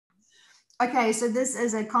Okay, so this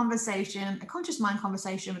is a conversation, a conscious mind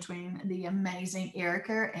conversation between the amazing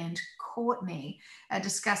Erica and Courtney,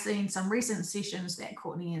 discussing some recent sessions that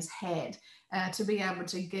Courtney has had to be able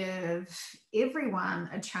to give everyone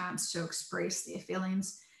a chance to express their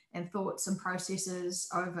feelings and thoughts and processes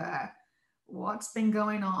over what's been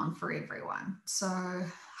going on for everyone. So,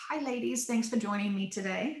 hi, ladies. Thanks for joining me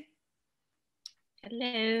today.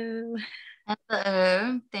 Hello.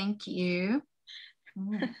 Hello, thank you.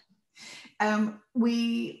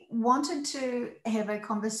 We wanted to have a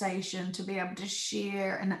conversation to be able to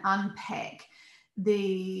share and unpack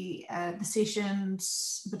the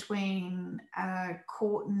sessions between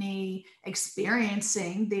Courtney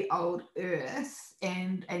experiencing the old earth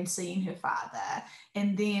and seeing her father,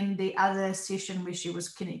 and then the other session where she was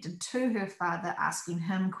connected to her father, asking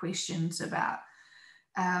him questions about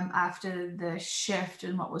after the shift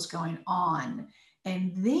and what was going on.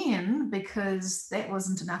 And then, because that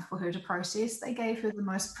wasn't enough for her to process, they gave her the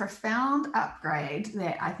most profound upgrade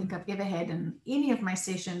that I think I've ever had in any of my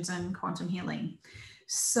sessions in quantum healing.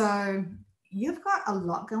 So, you've got a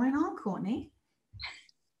lot going on, Courtney.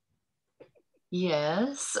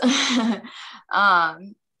 Yes.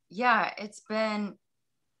 Yeah, it's been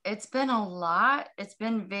a lot. It's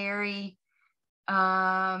been very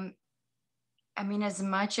I mean, as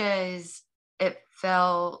much as it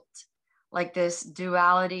felt like this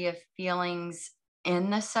duality of feelings in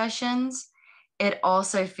the sessions, it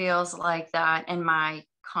also feels like that in my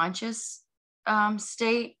conscious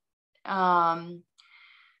state.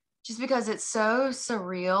 Just because it's so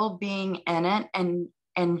surreal being in it and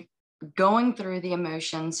going through the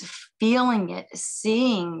emotions, feeling it,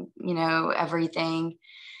 seeing, everything,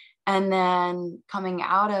 and then coming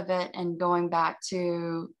out of it and going back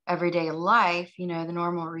to everyday life, the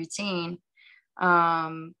normal routine.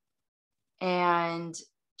 And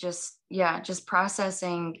just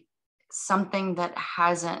processing something that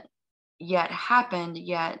hasn't yet happened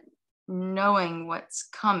yet, knowing what's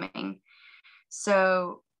coming.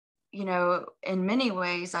 So, in many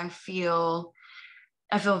ways, I feel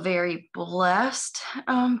very blessed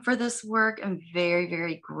for this work. I'm very,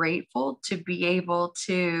 very grateful to be able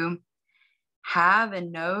to have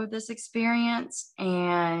and know this experience.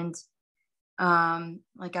 And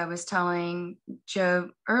like I was telling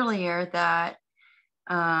Joe earlier, that,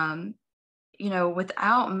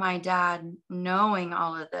 without my dad knowing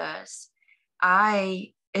all of this,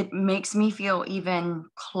 it makes me feel even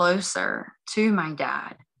closer to my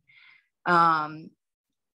dad.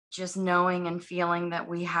 Just knowing and feeling that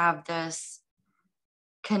we have this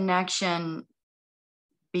connection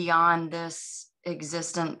beyond this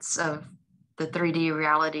existence of the 3D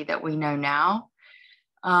reality that we know now.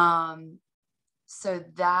 So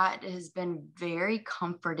that has been very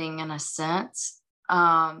comforting in a sense.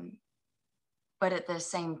 But at the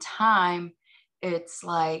same time, it's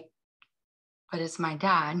like, but it's my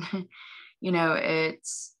dad.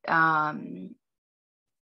 It's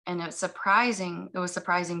and it was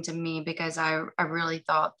surprising to me, because I really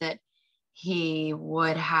thought that he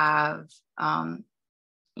would have, I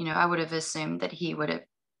would have assumed that he would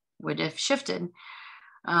have shifted,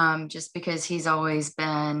 just because he's always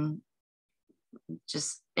been,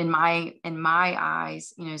 just in my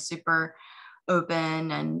eyes, super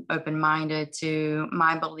open and open-minded to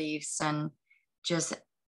my beliefs, and just,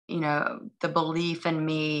 the belief in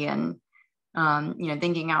me, and,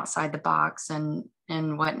 thinking outside the box and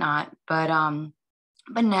whatnot. But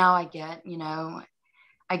now I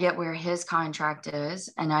get, where his contract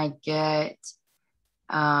is, and I get,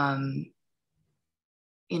 the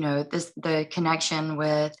connection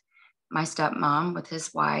with my stepmom, with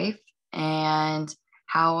his wife, and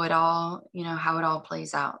how it all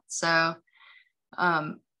plays out. So,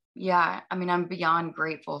 yeah, I mean, I'm beyond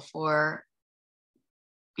grateful for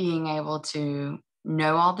being able to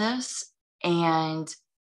know all this, and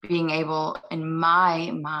being able, in my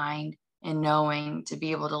mind and knowing, to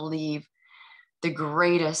be able to leave the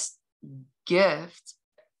greatest gift,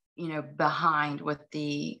 behind with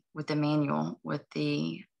the manual, with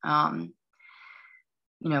the,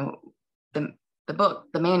 the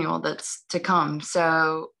book, the manual that's to come.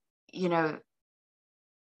 So,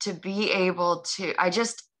 to be able to, I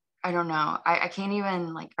don't know, I can't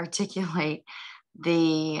even like articulate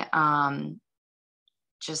the,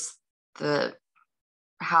 just the,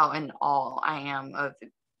 how in awe I am of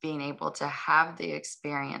being able to have the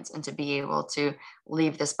experience and to be able to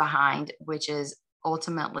leave this behind, which is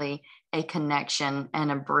ultimately a connection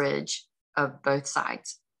and a bridge of both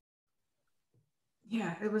sides.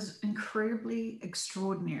 Yeah, it was incredibly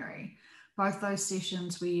extraordinary. Both those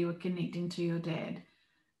sessions where you were connecting to your dad.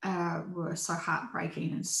 were so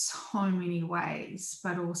heartbreaking in so many ways,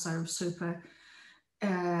 but also super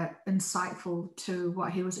insightful to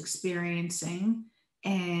what he was experiencing.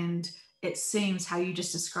 And it seems how you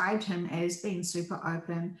just described him as being super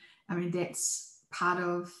open. I mean, that's part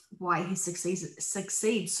of why he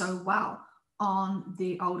succeeds so well on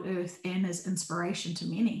the old earth and is inspiration to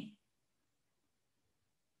many.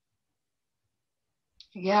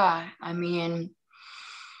 Yeah, I mean,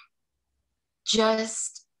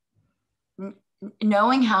 just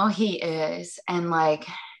knowing how he is, and like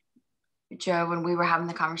Joe, when we were having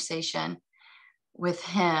the conversation with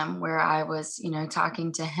him where I was,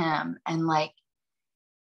 talking to him, and like,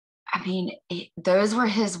 I mean, those were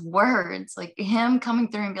his words, like him coming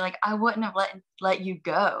through and be like, I wouldn't have let you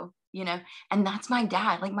go, and that's my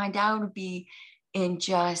dad. Like my dad would be in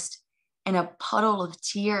a puddle of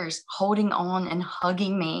tears, holding on and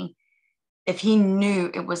hugging me if he knew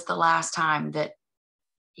it was the last time that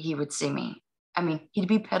he would see me. I mean, he'd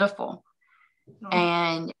be pitiful. Oh.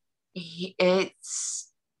 And it's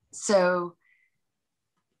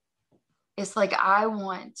like I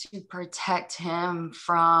want to protect him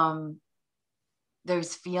from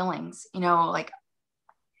those feelings, like,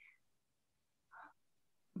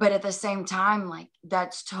 but at the same time, like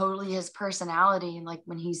that's totally his personality. And like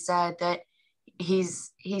when he said that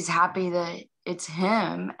he's happy that it's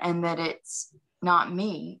him and that it's not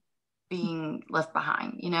me being left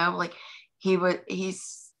behind, like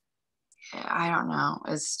I don't know.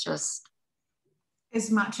 It's just, as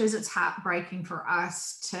much as it's heartbreaking for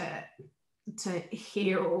us to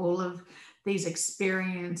hear all of these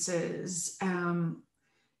experiences,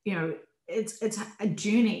 it's a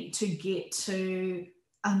journey to get to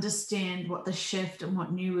understand what the shift and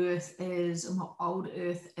what new earth is and what old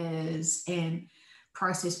earth is, and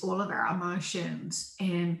process all of our emotions.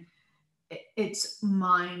 And it's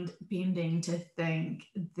mind bending to think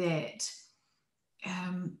that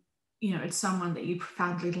it's someone that you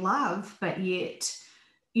profoundly love, but yet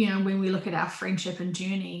when we look at our friendship and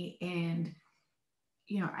journey, and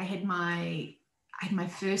I had my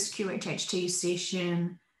first QHHT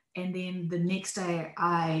session, and then the next day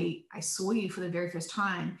I saw you for the very first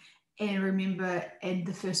time. And remember in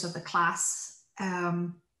the first of the class,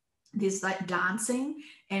 there's like dancing,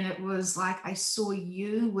 and it was like I saw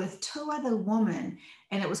you with two other women,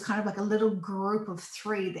 and it was kind of like a little group of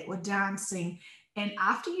three that were dancing. And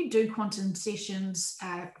after you do quantum sessions,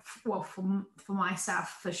 for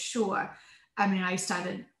myself, for sure, I mean, I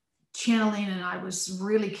started channeling, and I was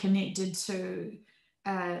really connected to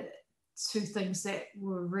things that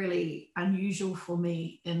were really unusual for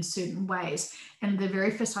me in certain ways. And the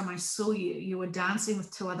very first time I saw you, you were dancing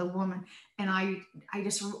with two other women. And I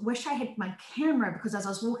just wish I had my camera, because as I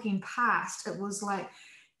was walking past, it was like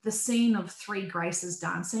the scene of three graces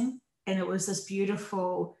dancing. And it was this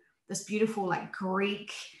beautiful like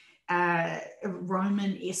Greek,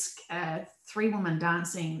 Roman-esque three women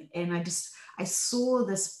dancing. And I saw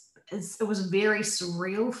this, it was very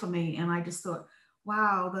surreal for me. And I just thought,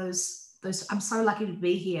 wow, those I'm so lucky to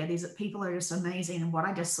be here. These people are just amazing. And what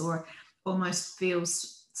I just saw almost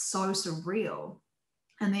feels so surreal.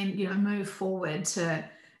 And then, move forward to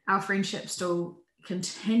our friendship still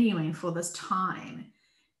continuing for this time.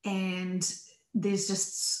 And there's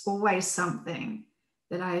just always something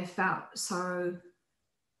that I felt so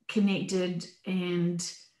connected,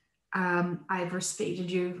 and I've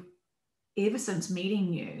respected you ever since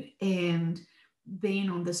meeting you, and being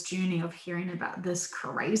on this journey of hearing about this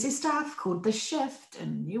crazy stuff called the shift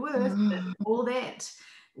and new earth, and all that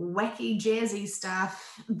wacky jazzy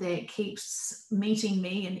stuff that keeps meeting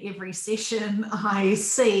me in every session I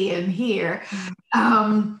see and hear.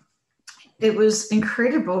 It was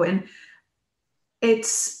incredible, and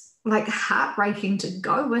it's like heartbreaking to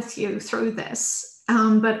go with you through this,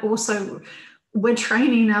 but also we're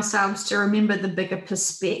training ourselves to remember the bigger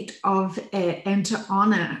perspective of it, and to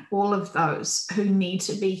honor all of those who need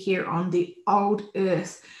to be here on the old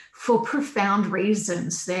earth for profound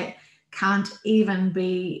reasons that can't even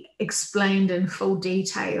be explained in full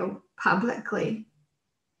detail publicly.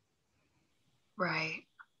 Right.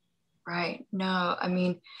 No, I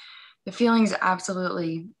mean, the feeling's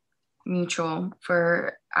absolutely mutual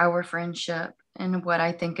for our friendship and what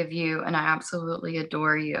I think of you, and I absolutely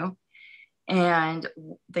adore you. And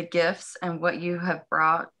the gifts and what you have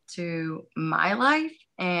brought to my life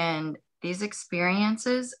and these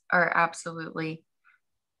experiences are absolutely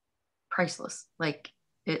priceless. Like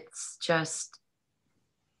it's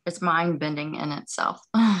mind-bending in itself.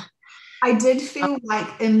 I did feel like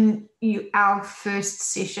in our first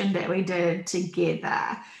session that we did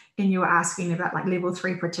together, and you were asking about like level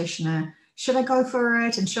 3 practitioner should I go for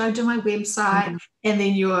it? And should I do my website? Mm-hmm. And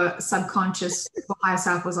then your subconscious higher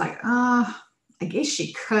self was like, oh, I guess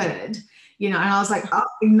she could, and I was like, oh,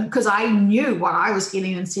 because I knew what I was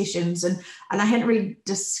getting in sessions, and I hadn't really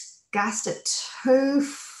discussed it too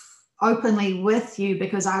openly with you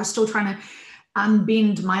because I was still trying to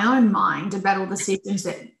unbend my own mind about all the sessions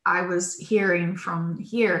that I was hearing from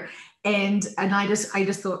here. And I just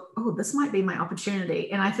thought, oh, this might be my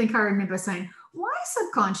opportunity. And I think I remember saying, why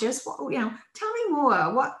subconscious? What, tell me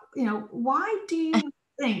more. What, why do you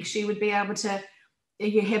think she would be able to,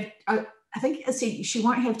 you have, I think I said she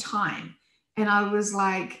won't have time. And I was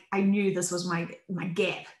like, I knew this was my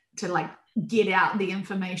gap to like get out the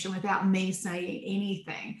information without me saying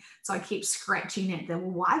anything. So I kept scratching at well,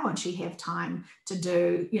 why won't she have time to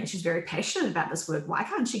do, she's very passionate about this work. Why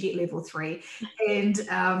can't she get level 3? And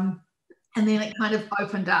then it kind of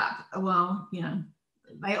opened up. Well,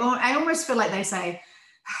 I almost feel like they say,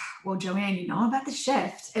 well, Joanne, you know about the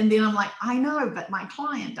shift. And then I'm like, I know, but my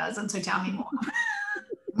client doesn't. So tell me more.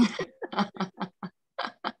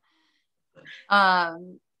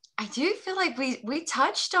 I do feel like we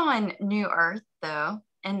touched on New Earth though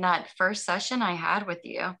in that first session I had with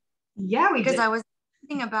you. Yeah, we did. I was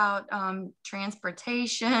thinking about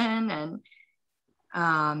transportation and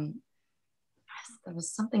there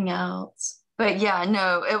was something else. But yeah,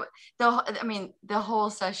 no, the whole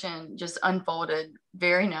session just unfolded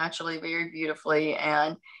very naturally, very beautifully,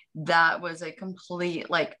 and that was a complete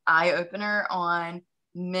like eye opener on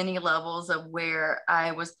many levels of where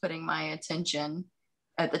I was putting my attention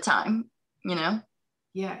at the time,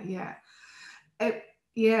 Yeah. It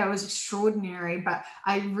was extraordinary, but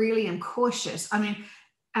I really am cautious. I mean,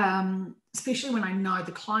 especially when I know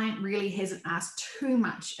the client really hasn't asked too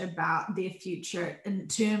much about their future in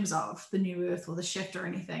terms of the new earth or the shift or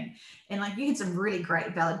anything. And like you had some really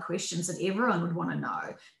great valid questions that everyone would want to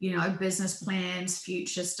know, business plans,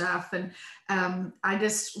 future stuff. And I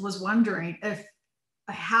just was wondering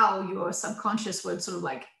how your subconscious would sort of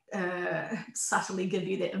like subtly give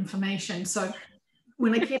you that information. So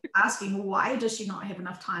when I kept asking, why does she not have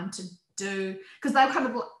enough time to do, because they were kind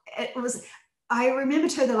of, I remember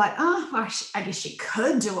too, they're like, oh, well, I guess she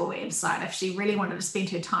could do a website if she really wanted to spend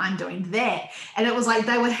her time doing that. And it was like,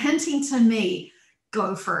 they were hinting to me,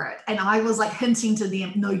 go for it. And I was like hinting to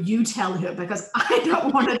them, no, you tell her, because I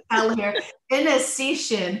don't want to tell her in a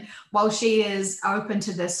session while she is open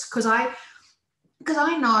to this. Because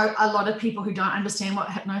I know a lot of people who don't understand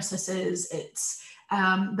what hypnosis is. It's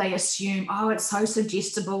they assume, oh, it's so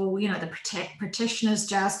suggestible. The practitioner's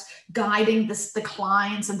just guiding the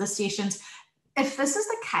clients and the sessions. If this is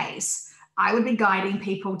the case, I would be guiding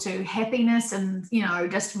people to happiness and,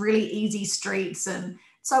 just really easy streets and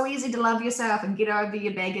so easy to love yourself and get over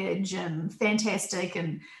your baggage and fantastic.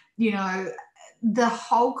 And, the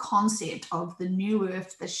whole concept of the new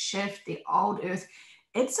earth, the shift, the old earth,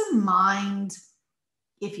 it's a mind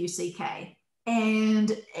FUCK.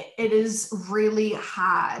 And it is really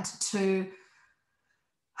hard to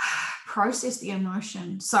process the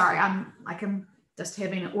emotion. Sorry, I'm just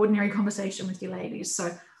having an ordinary conversation with you ladies.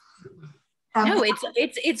 So no,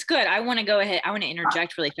 it's good. I want to go ahead. I want to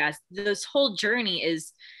interject really fast. This whole journey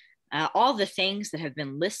is all the things that have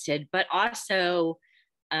been listed, but also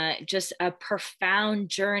just a profound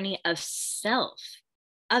journey of self,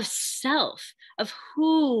 of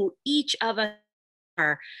who each of us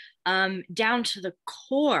are, down to the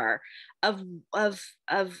core of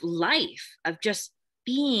life, of just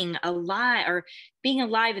being alive, or being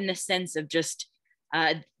alive in the sense of just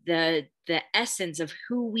the essence of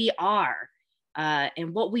who we are,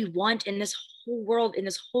 and what we want in this whole world, in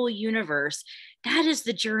this whole universe. That is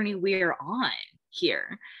the journey we're on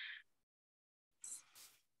here.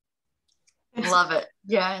 Love it.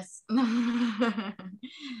 Yes.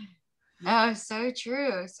 No, so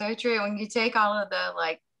true. So true. When you take all of the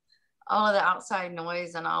outside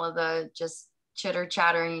noise and all of the just chitter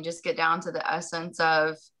chatter, and you just get down to the essence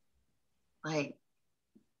of like,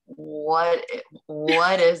 what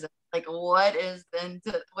is it? Like, what is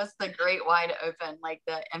what's the great wide open, like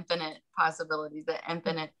the infinite possibilities, the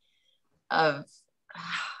infinite of,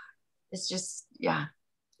 it's just, yeah.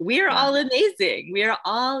 We are all amazing. We are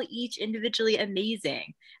all each individually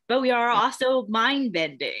amazing, but we are also mind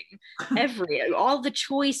bending. All the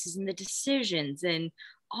choices and the decisions and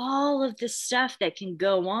all of the stuff that can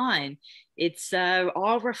go on. It's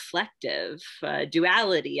all reflective.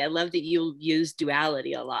 Duality. I love that you use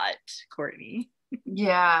duality a lot, Courtney.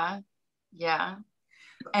 Yeah.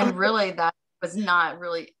 And really, that was not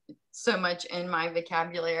really so much in my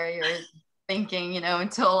vocabulary or thinking,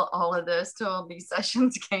 until all these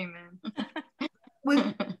sessions came in.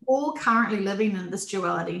 Well, all currently living in this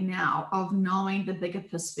duality now of knowing the bigger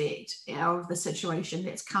perspective of the situation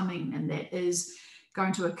that's coming and that is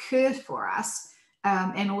going to occur for us,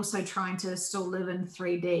 and also trying to still live in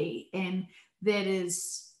 3D. And that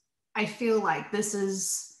is, I feel like this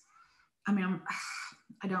is, I mean,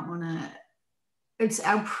 I don't want to, it's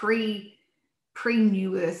our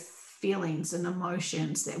pre-New Earth feelings and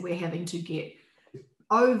emotions that we're having to get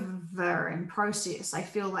over and process. I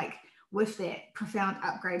feel like with that profound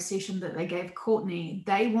upgrade session that they gave Courtney,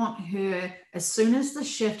 they want her, as soon as the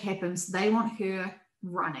shift happens, they want her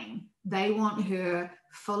running. They want her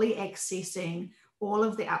fully accessing all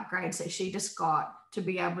of the upgrades that she just got to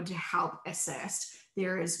be able to help assist.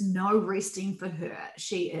 There is no resting for her.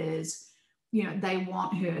 She is, they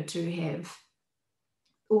want her to have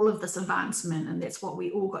all of this advancement, and that's what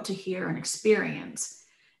we all got to hear and experience.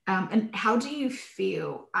 And how do you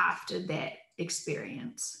feel after that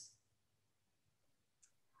experience?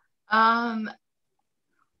 Well,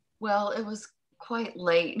 it was quite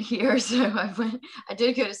late here, so I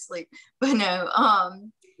did go to sleep, but no,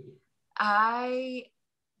 I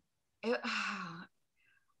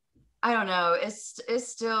don't know. It's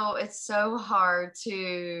so hard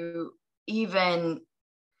to even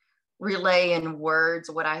relay in words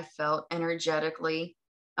what I felt energetically.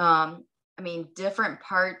 I mean, different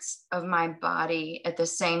parts of my body at the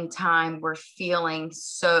same time were feeling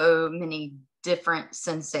so many different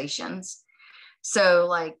sensations. So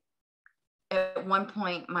like at one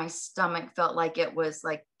point, my stomach felt like it was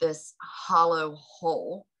like this hollow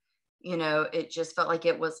hole. It just felt like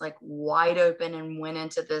it was like wide open and went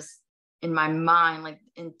into this, in my mind, like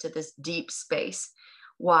into this deep space,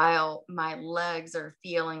 while my legs are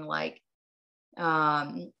feeling like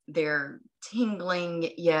they're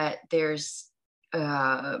tingling, yet there's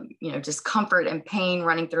discomfort and pain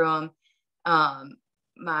running through them.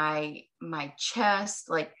 My chest,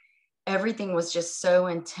 like everything was just so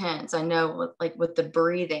intense. I know, with the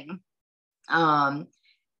breathing, I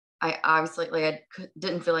obviously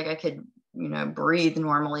didn't feel like I could breathe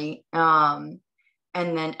normally. And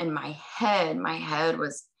then in my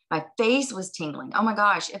face was tingling. Oh my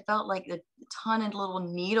gosh, it felt like a ton of little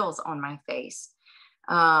needles on my face.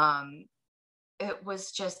 It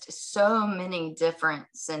was just so many different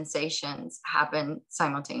sensations happen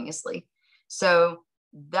simultaneously. So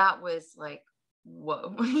that was like,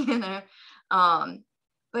 whoa, but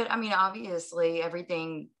I mean, obviously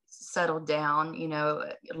everything settled down,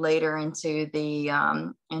 later into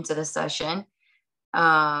the session.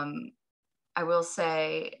 I will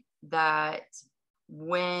say that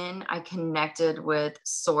when I connected with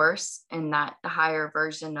source and that higher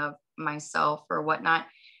version of myself or whatnot,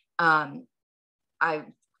 I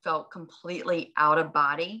felt completely out of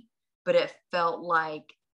body, but it felt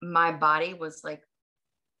like my body was like,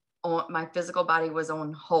 my physical body was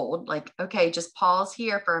on hold. Like, okay, just pause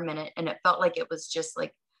here for a minute. And it felt like it was just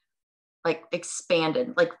like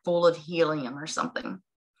expanded, like full of helium or something.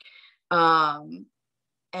 And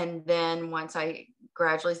then once I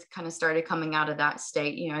gradually kind of started coming out of that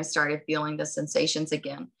state, I started feeling the sensations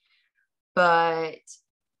again. But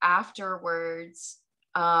afterwards,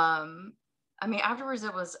 afterwards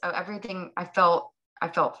it was everything. I felt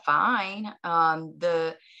fine.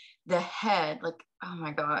 The head, like, oh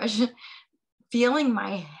my gosh, feeling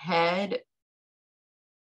my head,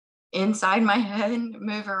 inside my head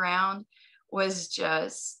move around was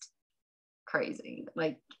just crazy.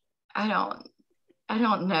 Like, I don't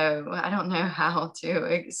know how to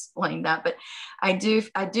explain that, but I do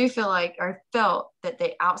feel like, or felt that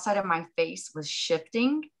the outside of my face was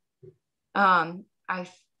shifting. I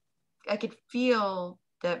could feel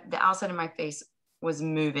the outside of my face was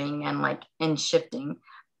moving and shifting,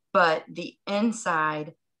 but the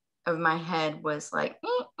inside of my head was like,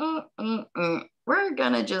 we're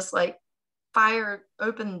gonna just like fire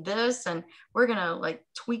open this, and we're gonna like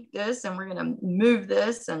tweak this, and we're gonna move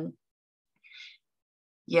this. And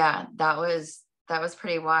yeah, that was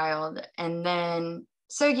pretty wild. And then,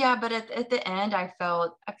 so yeah, but at the end, I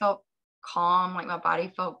felt calm, like my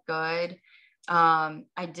body felt good. I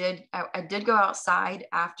did go outside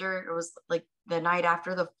after, it was like the night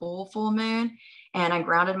after the full moon, and I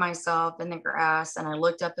grounded myself in the grass, and I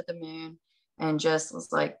looked up at the moon and just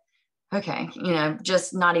was like, okay,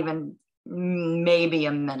 just not even maybe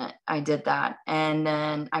a minute. I did that. And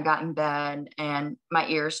then I got in bed and my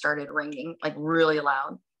ears started ringing like really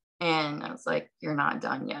loud. And I was like, you're not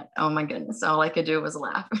done yet. Oh my goodness. All I could do was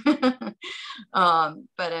laugh. But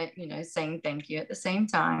I, saying thank you at the same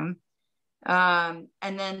time. And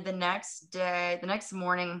then the next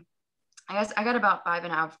morning, I guess I got about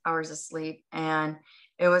 5.5 hours of sleep, and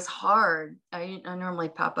it was hard. I normally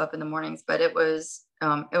pop up in the mornings, but it was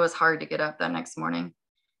it was hard to get up that next morning.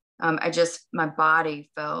 My body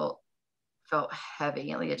felt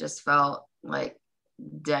heavy. Like it just felt like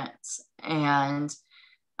dense. And,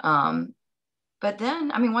 but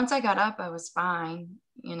then, I mean, once I got up, I was fine,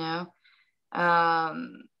 you know. I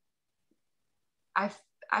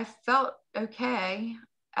felt okay.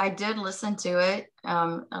 I did listen to it.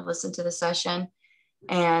 I listened to the session,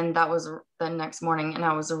 and that was the next morning. And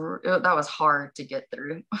that was hard to get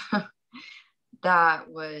through. That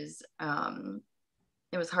was,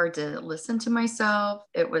 it was hard to listen to myself.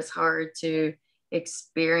 It was hard to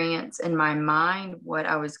experience in my mind what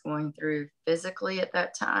I was going through physically at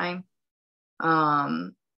that time.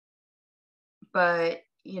 But,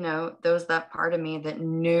 you know, there was that part of me that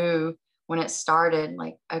knew when it started,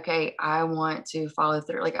 like, okay, I want to follow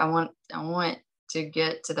through. Like, I want to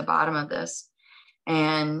get to the bottom of this.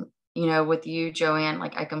 And, you know, with you, Joanne,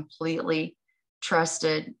 like, I completely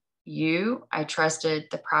trusted you. I trusted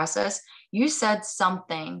the process. You said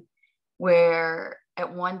something where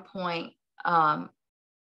at one point, about,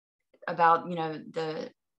 you know,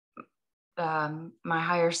 my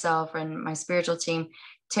higher self and my spiritual team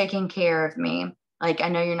taking care of me. Like, I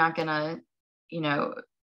know you're not gonna, you know,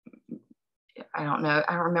 I don't know.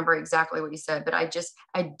 I don't remember exactly what you said, but I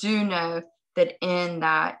do know that in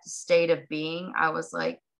that state of being, I was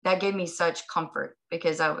like, that gave me such comfort,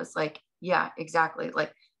 because I was like, yeah, exactly.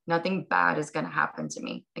 Like, nothing bad is going to happen to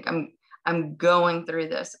me. Like, I'm going through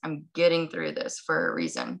this. I'm getting through this for a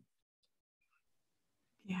reason.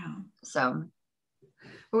 Yeah. So.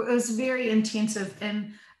 Well, it was very intensive.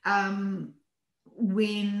 And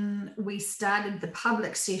when we started the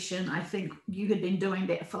public session, I think you had been doing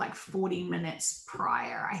that for like 40 minutes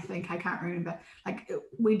prior. I can't remember. Like,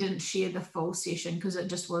 we didn't share the full session because it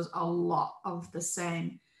just was a lot of the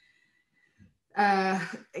same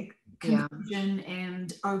confusion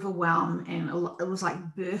and overwhelm, and it was like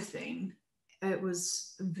birthing. It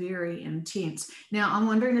was very intense. Now, I'm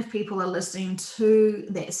wondering if people are listening to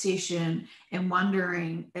that session and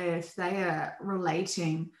wondering if they are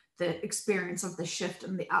relating the experience of the shift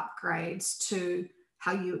and the upgrades to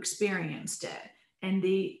how you experienced it. And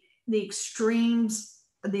the extreme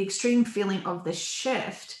feeling of the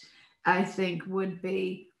shift, I think, would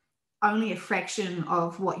be only a fraction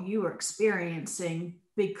of what you were experiencing,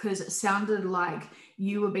 because it sounded like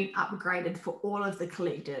you were being upgraded for all of the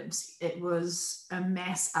collectives. It was a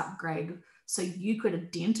mass upgrade, so you could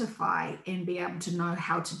identify and be able to know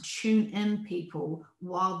how to tune in people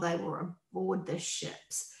while they were aboard the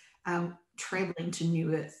ships, traveling to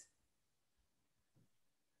New Earth.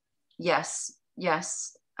 Yes. Yeah,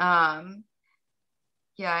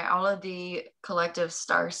 all of the collective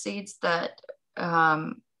star seeds that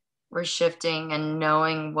were shifting, and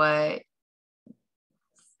knowing what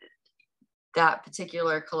that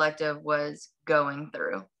particular collective was going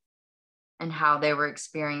through and how they were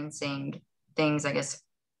experiencing things, I guess,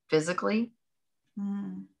 physically.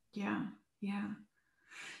 Yeah.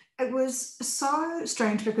 It was so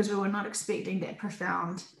strange because we were not expecting that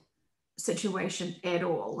profound situation at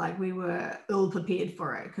all. Like, we were ill prepared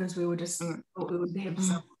for it because we were just thought we would have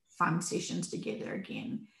some fun sessions together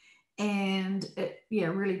again. And it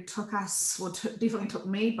really took us, definitely took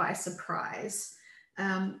me by surprise.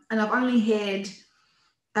 And I've only had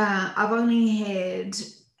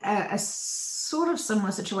a sort of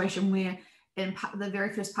similar situation where in the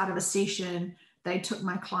very first part of a session, they took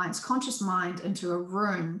my client's conscious mind into a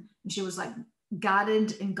room, and she was like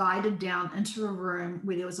guarded and guided down into a room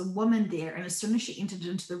where there was a woman there. And as soon as she entered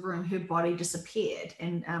into the room, her body disappeared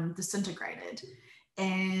and disintegrated.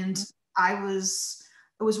 And it was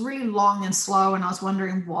really long and slow. And I was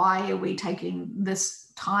wondering, why are we taking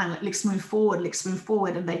this time? Like, let's move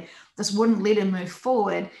forward. And they just wouldn't let her move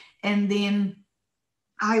forward. And then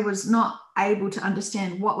I was not able to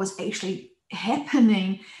understand what was actually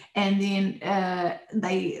happening. And then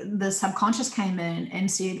the subconscious came in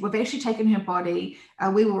and said, we've actually taken her body.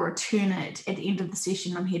 We will return it at the end of the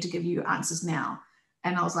session. I'm here to give you answers now.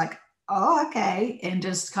 And I was like, oh, okay. And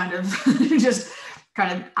just kind of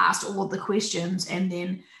asked all the questions. And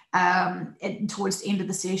then towards the end of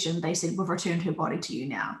the session, they said, we've returned her body to you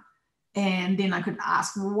now. And then I could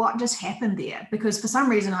ask, well, what just happened there? Because for some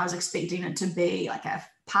reason I was expecting it to be like a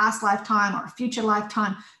past lifetime or a future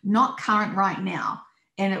lifetime, not current right now.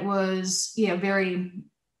 And it was, very,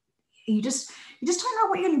 you just don't know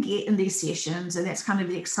what you're going to get in these sessions. And that's kind of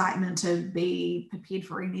the excitement to be prepared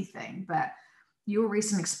for anything. But your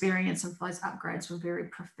recent experience of those upgrades were very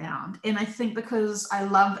profound. And I think because I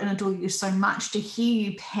love and adore you so much, to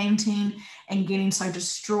hear you panting and getting so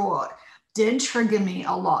distraught did trigger me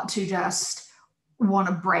a lot to just want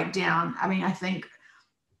to break down. I mean, I think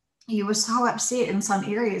you were so upset in some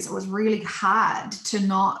areas. It was really hard to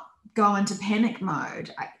not go into panic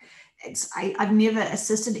mode. I've never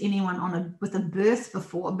assisted anyone with a birth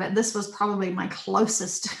before, but this was probably my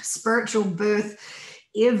closest spiritual birth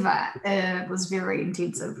ever. It was very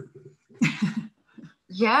intensive.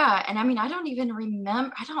 Yeah. And I mean, I don't even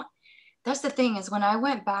remember. That's the thing, is when I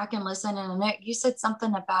went back and listened, and you said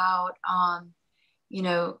something about,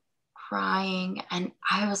 crying. And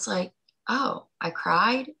I was like, oh, I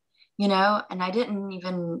cried, and I didn't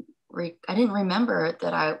even, I didn't remember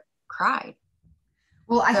that I cried.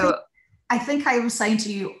 Well, I think I was saying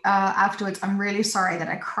to you afterwards, I'm really sorry that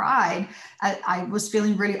I cried. I was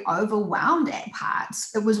feeling really overwhelmed at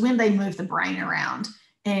parts. It was when they moved the brain around,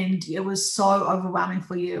 and it was so overwhelming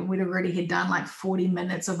for you. We'd already had done like 40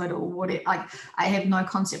 minutes of it, or like I have no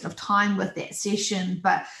concept of time with that session,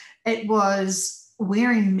 but it was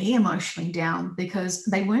wearing me emotionally down because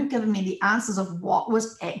they weren't giving me the answers of what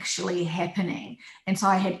was actually happening. And so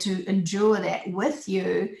I had to endure that with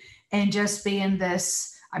you and just be in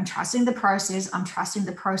this, I'm trusting the process,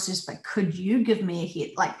 but could you give me a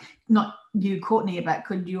head, like not you, Courtney, but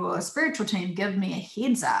could your spiritual team give me a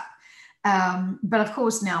heads up? But of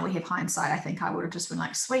course, now we have hindsight. I think I would have just been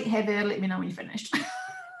like, sweet, Heather, let me know when you finished.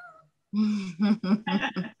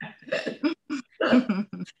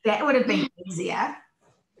 That would have been easier.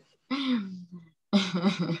 I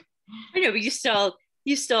know, but you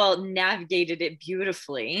still navigated it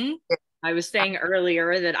beautifully. I was saying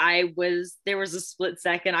earlier that there was a split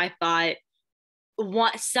second I thought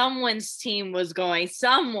someone's team was going to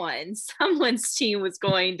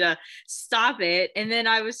stop it, and then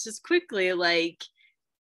I was just quickly like,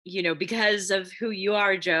 because of who you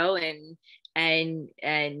are, Joe, and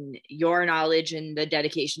your knowledge and the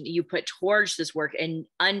dedication that you put towards this work, and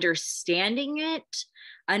understanding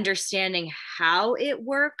how it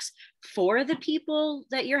works for the people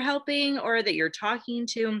that you're helping or that you're talking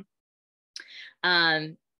to,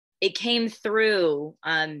 it came through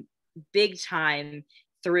big time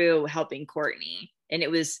through helping Courtney. And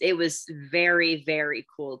it was very, very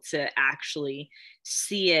cool to actually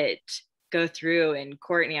see it go through. And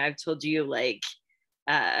Courtney, I've told you, like,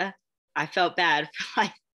 I felt bad for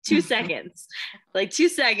like 2 seconds,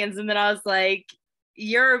 and then I was like,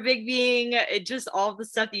 you're a big being. It just all the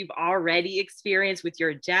stuff that you've already experienced with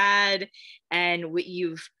your dad and what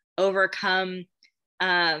you've overcome.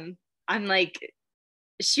 I'm like,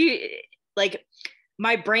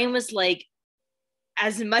 my brain was like,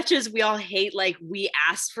 as much as we all hate, like, we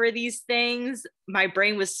asked for these things, my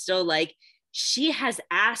brain was still like, she has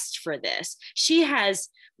asked for this. She has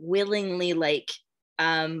willingly, like,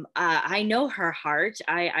 I know her heart.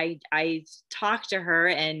 I talked to her,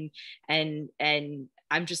 and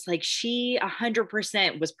I'm just like, she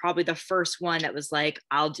 100% was probably the first one that was like,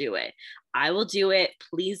 I'll do it. I will do it.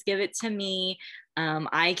 Please give it to me.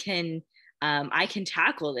 I can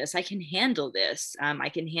tackle this. I can handle this. I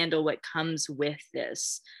can handle what comes with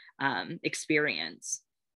this experience.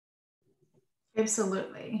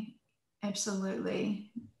 Absolutely.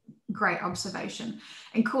 Great observation.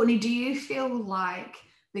 And Courtney, do you feel like,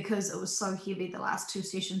 because it was so heavy the last 2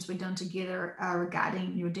 sessions we've done together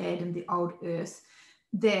regarding your dad and the old earth,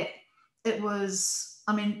 that it was,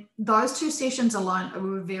 I mean, those 2 sessions alone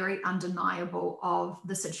were very undeniable of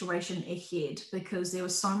the situation ahead, because there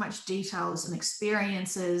was so much details and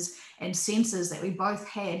experiences and senses that we both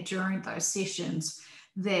had during those sessions,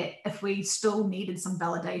 that if we still needed some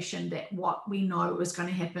validation that what we know was going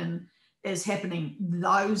to happen is happening,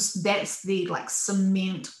 that's the like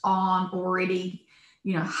cement on already,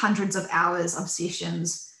 hundreds of hours of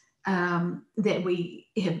sessions that we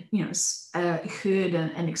have, heard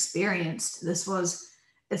and experienced.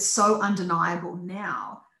 It's so undeniable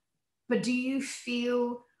now. But do you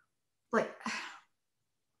feel like,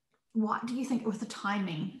 what do you think with the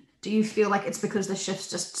timing? Do you feel like it's because the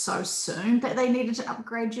shift's just so soon that they needed to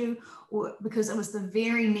upgrade you, or because it was the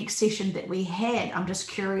very next session that we had? I'm just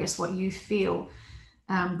curious what you feel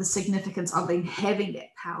the significance of having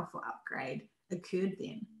that powerful upgrade occurred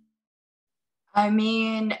then. I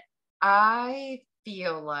mean, I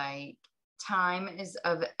feel like time is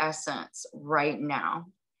of essence right now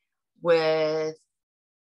with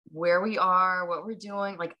where we are, what we're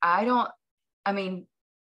doing. Like,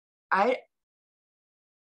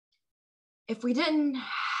 if we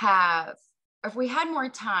had more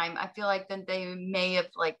time, I feel like then they may have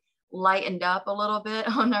like lightened up a little bit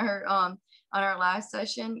on our last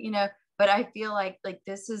session, but I feel like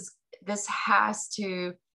this has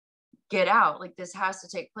to get out. Like, this has to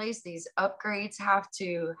take place. These upgrades have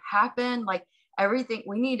to happen. Like, everything,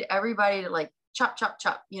 we need everybody to like chop, chop,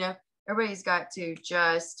 chop, everybody's got to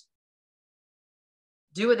just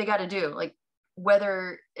do what they got to do. Like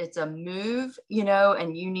whether it's a move, you know,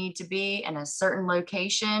 and you need to be in a certain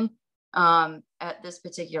location at this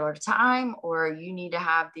particular time, or you need to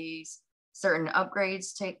have these certain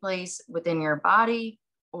upgrades take place within your body,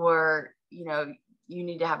 or, you know, you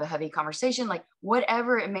need to have a heavy conversation, like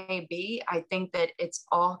whatever it may be. I think that it's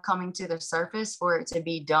all coming to the surface for it to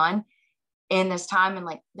be done in this time. And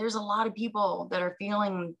like, there's a lot of people that are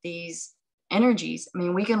feeling these energies. I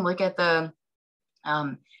mean, we can look at the,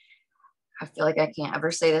 I feel like I can't ever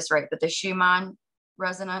say this right, but the Schumann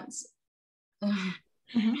resonance. Mm-hmm.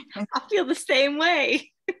 I feel the same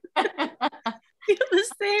way. I feel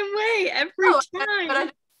the same way every time. But I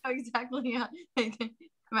don't know exactly how.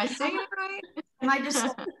 Am I saying it right? And I just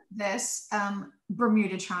this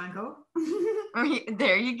Bermuda Triangle.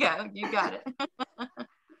 There you go. You got it.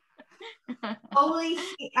 Holy,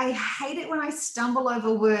 I hate it when I stumble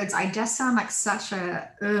over words. I just sound like such a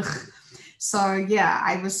ugh. So yeah,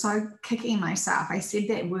 I was so kicking myself. I said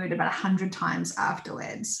that word about 100 times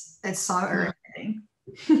afterwards. It's so irritating.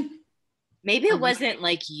 Maybe it wasn't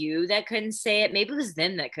like you that couldn't say it. Maybe it was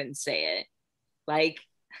them that couldn't say it. Like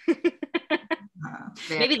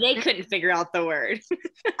maybe they couldn't figure out the word.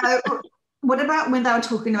 What about when they were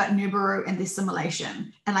talking about Nibiru and the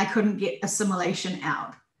assimilation, and I couldn't get assimilation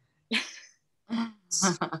out?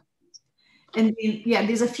 And then, yeah,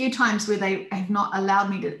 there's a few times where they have not allowed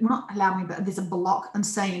me to, not allowed me, but there's a block in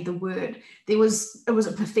saying the word. It was a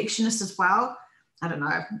perfectionist as well. I don't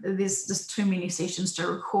know. There's just too many sessions to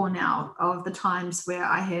recall now of the times where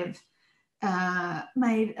I have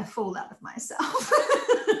made a fool out of myself.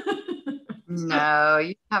 No,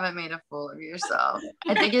 you haven't made a fool of yourself.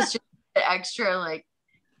 I think it's just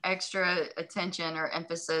extra attention or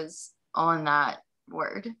emphasis on that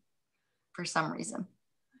word for some reason.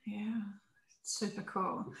 Yeah, super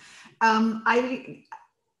cool. I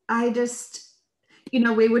just, you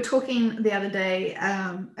know, we were talking the other day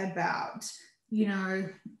about, you know,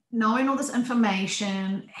 knowing all this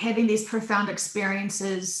information, having these profound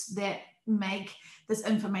experiences that make this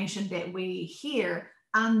information that we hear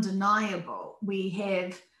undeniable. We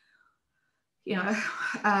have, you know,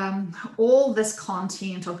 all this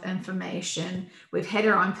content of information. We've had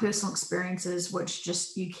our own personal experiences, which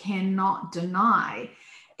just you cannot deny.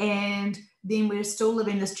 And then we're still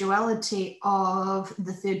living this duality of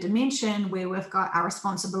the third dimension, where we've got our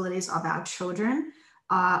responsibilities of our children,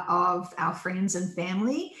 of our friends and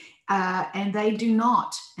family, and they do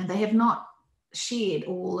not, and they have not shared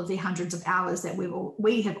all of the hundreds of hours that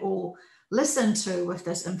we have all listened to with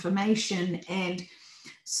this information. And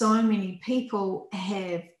so many people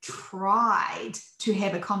have tried to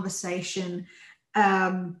have a conversation,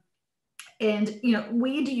 and, you know,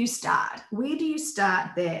 where do you start? Where do you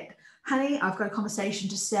start that, honey, I've got a conversation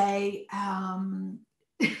to say,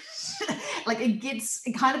 like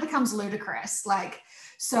it kind of becomes ludicrous. Like,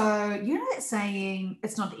 so, you know that saying,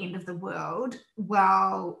 it's not the end of the world?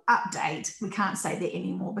 Well, update, we can't say that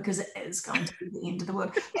anymore because it is going to be the end of the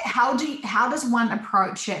world. How does one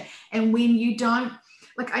approach it? And when you don't,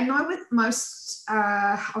 like, I know with most,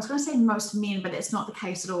 I was going to say most men, but it's not the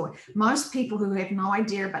case at all. Most people who have no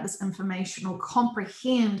idea about this information or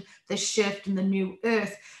comprehend the shift in the new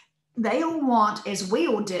earth, they all want, as we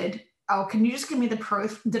all did, oh, can you just give me the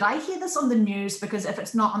proof? Did I hear this on the news? Because if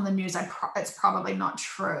it's not on the news, it's probably not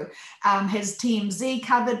true. Has TMZ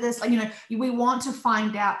covered this? Like, you know, we want to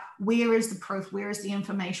find out, where is the proof? Where is the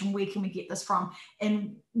information? Where can we get this from?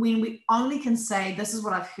 And when we only can say, this is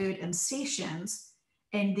what I've heard in sessions,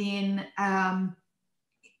 and then,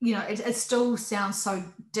 you know, it still sounds so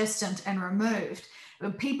distant and removed.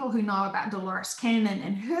 People who know about Dolores Cannon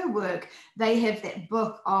and her work, they have that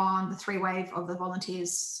book on the 3 wave of the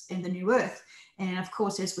volunteers in the new earth. And of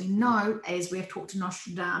course, as we know, as we have talked to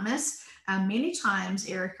Nostradamus, many times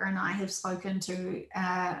Erica and I have spoken to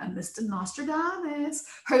Mr. Nostradamus,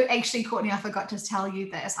 who actually, Courtney, I forgot to tell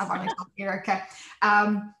you this. I've only told Erica.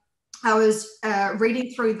 I was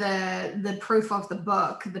reading through the proof of the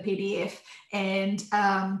book, the PDF, and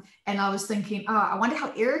I was thinking, oh, I wonder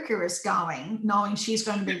how Erica is going, knowing she's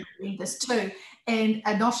going to be reading this too. And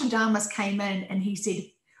Nostradamus came in and he said,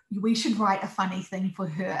 we should write a funny thing for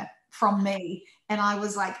her from me. And I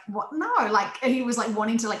was like, what? No, like he was like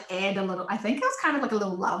wanting to like add a little, I think it was kind of like a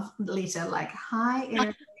little love letter, like, hi,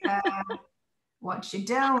 Erica, what you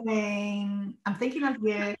doing? I'm thinking of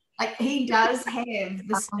you. Like, he does have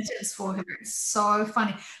the sentence for her. It's so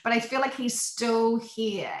funny. But I feel like he's still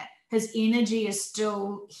here. His energy is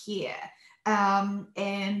still here.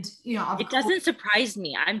 And, you know, it doesn't surprise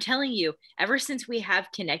me. I'm telling you, ever since we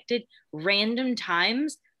have connected, random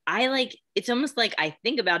times, I like, it's almost like I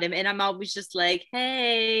think about him and I'm always just like,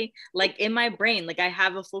 hey, like in my brain, like I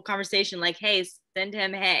have a full conversation, like, hey, send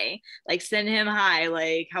him hey, like send him hi,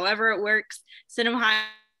 like however it works, send him hi.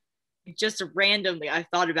 Just randomly, I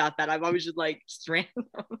thought about that. I've always just like, just random.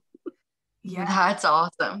 Yeah, That's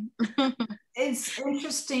awesome. it's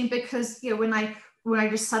interesting because when I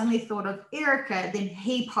just suddenly thought of Erica, then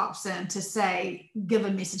he pops in to say, give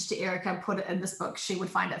a message to Erica, put it in this book. She would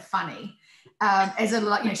find it funny. As a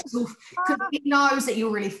like, because he knows that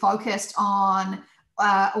you're really focused on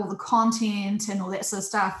all the content and all that sort of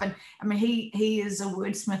stuff. And I mean, he is a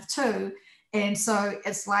wordsmith too, and so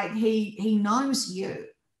it's like he knows you.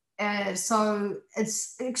 So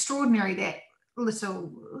it's extraordinary, that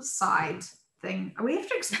little side thing. We have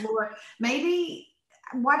to explore maybe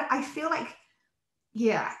what I feel like.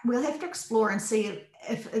 Yeah, we'll have to explore and see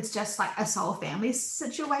if it's just like a soul family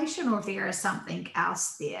situation or if there is something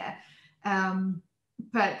else there.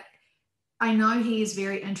 But I know he is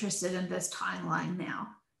very interested in this timeline now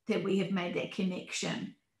that we have made that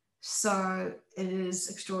connection. So it is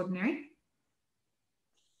extraordinary.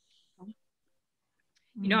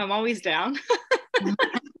 You know, I'm always down.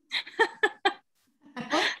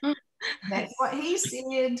 That's what he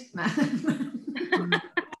said. I'm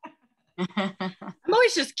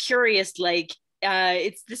always just curious, like,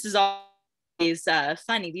 this is always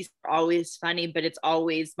funny. These are always funny, but it's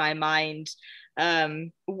always my mind,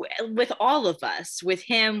 with all of us, with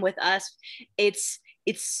him, with us. It's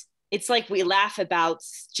like we laugh about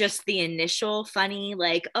just the initial funny,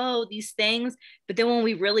 like, oh, these things. But then when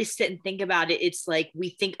we really sit and think about it, it's like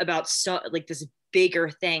we think about so like this bigger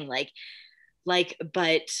thing,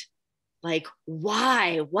 but like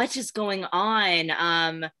why? What is going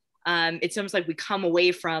on? It's almost like we come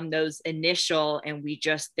away from those initial and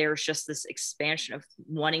there's just this expansion of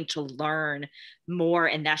wanting to learn more.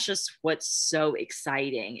 And that's just what's so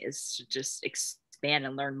exciting, is to just expand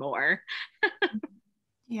and learn more.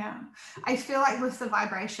 Yeah, I feel like with the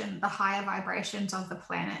higher vibrations of the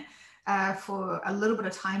planet, for a little bit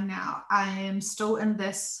of time now, I am still in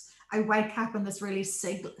this. I wake up in this really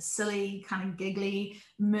silly, kind of giggly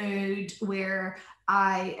mood where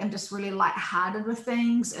I am just really lighthearted with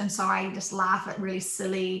things. And so I just laugh at really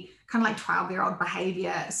silly, kind of like 12-year-old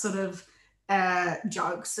behavior sort of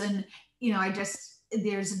jokes. And,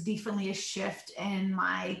 there's definitely a shift in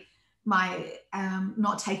my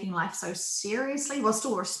not taking life so seriously while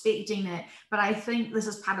still respecting it. But I think this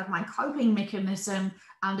is part of my coping mechanism,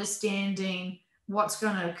 understanding what's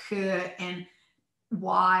going to occur and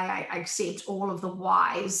why. I accept all of the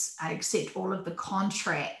whys, I accept all of the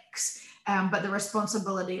contracts, but the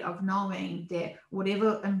responsibility of knowing that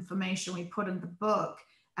whatever information we put in the book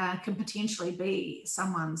can potentially be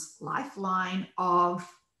someone's lifeline of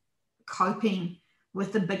coping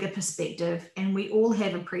with the bigger perspective. And we all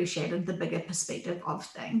have appreciated the bigger perspective of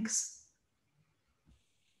things.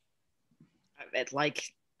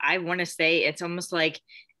 I want to say it's almost like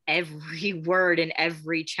every word in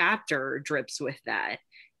every chapter drips with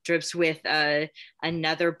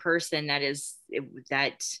another person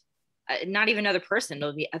not even another person,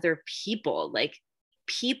 it'll be other people, like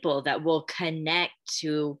people that will connect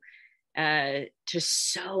to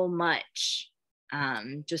so much,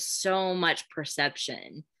 just so much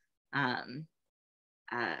perception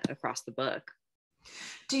across the book.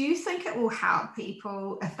 Do you think it will help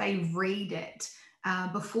people if they read it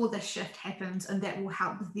before the shift happens, and that will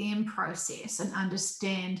help them process and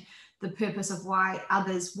understand the purpose of why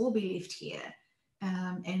others will be left here?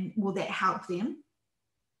 And will that help them?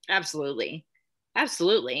 Absolutely.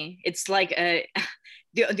 It's like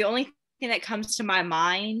the only thing that comes to my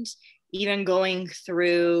mind, even going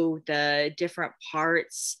through the different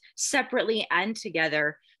parts separately and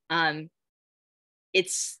together,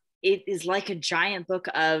 it is like a giant book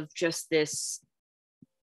of just this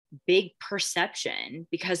big perception,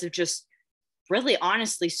 because of just really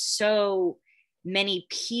honestly so many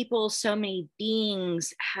people, so many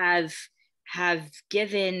beings have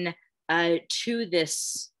given to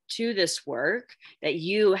this work that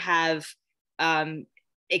you have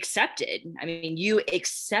accepted. I mean, you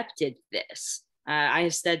accepted this. I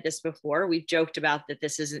have said this before. We've joked about that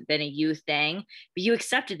this hasn't been a you thing, but you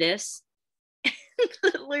accepted this.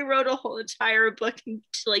 Literally wrote a whole entire book in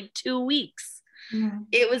like 2 weeks. Mm.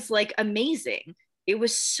 It was like amazing. It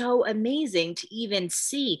was so amazing to even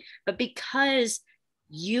see. But because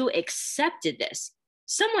you accepted this,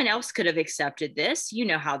 someone else could have accepted this. You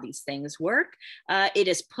know how these things work. It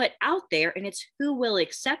is put out there, and it's who will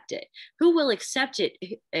accept it. Who will accept it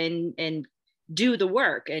and do the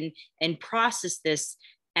work and process this.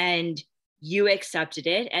 And you accepted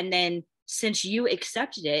it. And then since you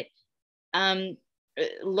accepted it,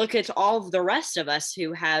 look at all of the rest of us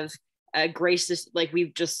who have graced this, like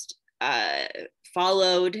we've just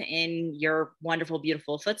followed in your wonderful,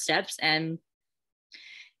 beautiful footsteps and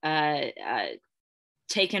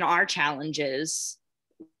taken our challenges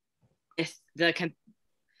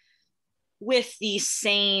with the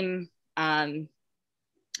same, I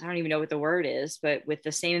don't even know what the word is, but with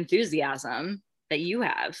the same enthusiasm that you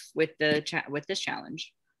have with with this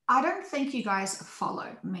challenge. I don't think you guys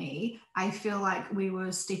followed me. I feel like we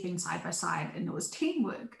were stepping side by side and it was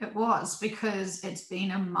teamwork. It was, because it's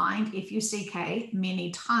been a mind FUCK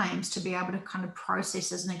many times to be able to kind of process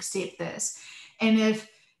this and accept this. And if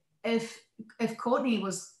Courtney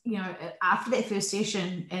was, you know, after that first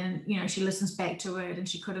session and, you know, she listens back to it and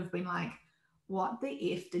she could have been like, what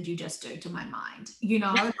the F did you just do to my mind? You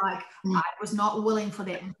know, like I was not willing for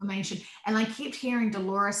that information. And I kept hearing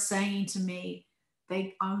Dolores saying to me,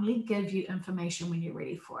 they only give you information when you're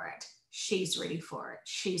ready for it. She's ready for it.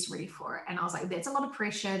 She's ready for it. And I was like, that's a lot of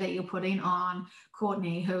pressure that you're putting on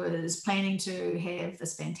Courtney, who is planning to have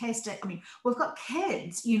this fantastic, I mean, we've got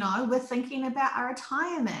kids, you know, we're thinking about our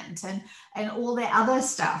retirement and all that other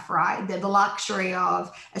stuff, right? The luxury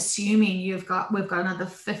of assuming we've got another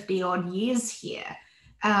 50 odd years here.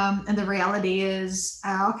 And the reality is,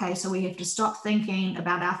 okay, so we have to stop thinking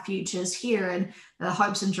about our futures here and the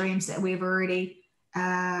hopes and dreams that we've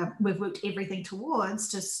worked everything towards,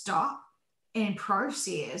 to stop and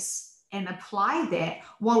process and apply that,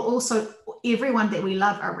 while also everyone that we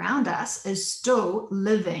love around us is still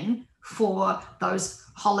living for those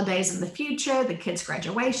holidays in the future, the kids'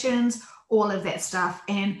 graduations, all of that stuff.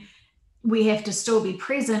 And we have to still be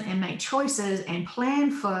present and make choices and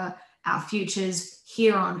plan for our futures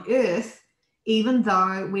here on earth, even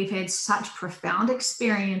though we've had such profound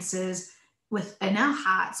experiences within our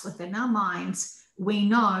hearts, within our minds. We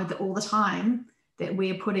know that all the time that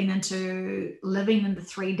we're putting into living in the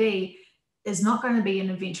 3D is not going to be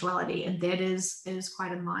an eventuality. And that is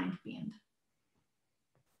quite a mind bend.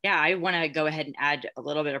 Yeah, I want to go ahead and add a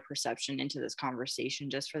little bit of perception into this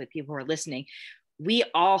conversation just for the people who are listening. We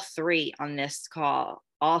all three on this call,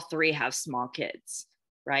 all three have small kids,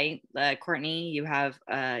 right? Courtney, you have,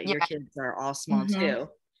 your kids are all small too.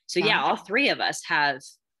 So yeah, all three of us have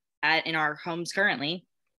in our homes currently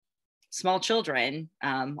small children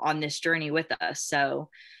on this journey with us. So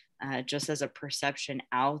just as a perception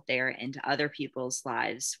out there into other people's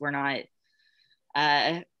lives, we're not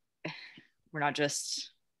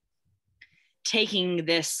just taking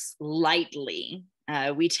this lightly.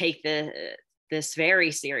 We take this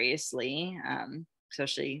very seriously,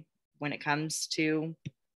 especially when it comes to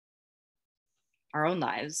our own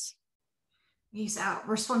lives. Yes, our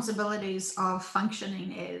responsibilities of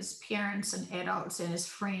functioning as parents and adults and as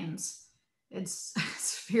friends, it's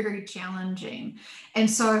very challenging. And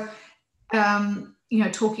so, you know,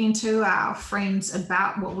 talking to our friends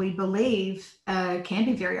about what we believe can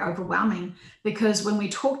be very overwhelming, because when we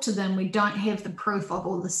talk to them, we don't have the proof of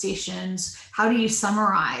all the sessions. How do you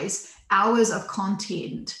summarize hours of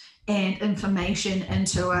content and information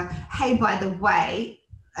into a, hey, by the way,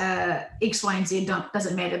 X, Y, and Z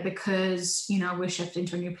doesn't matter because, you know, we're shifting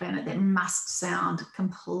to a new planet? That must sound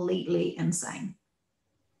completely insane.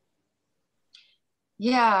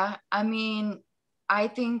 Yeah, I mean, I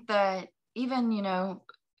think that even, you know,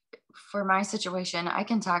 for my situation, I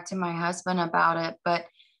can talk to my husband about it, but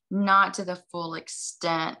not to the full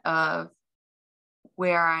extent of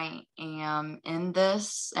where I am in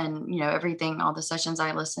this and, you know, everything, all the sessions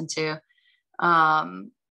I listen to.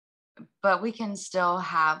 But we can still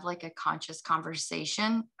have like a conscious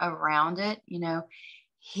conversation around it. You know,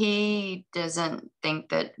 he doesn't think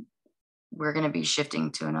that we're going to be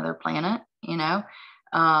shifting to another planet, you know.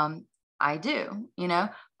 I do, you know,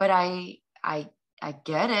 but I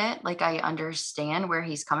get it. Like, I understand where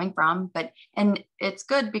he's coming from, and it's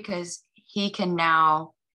good because he can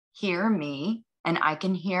now hear me and I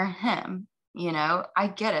can hear him, you know. I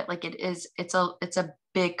get it. Like, it's a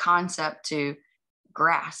big concept to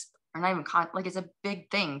grasp, or not even like, it's a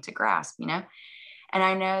big thing to grasp, you know. And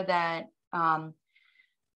I know that,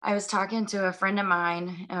 I was talking to a friend of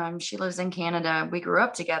mine. She lives in Canada. We grew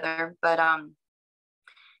up together, but,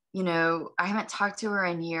 you know, I haven't talked to her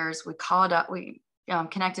in years. We called up, we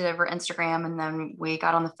connected over Instagram, and then we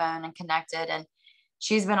got on the phone and connected, and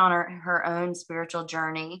she's been on her own spiritual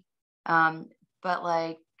journey. But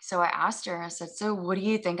like, so I asked her, I said, so what do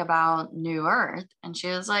you think about New Earth? And she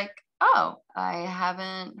was like, oh, I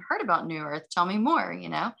haven't heard about New Earth. Tell me more, you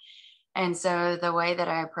know? And so the way that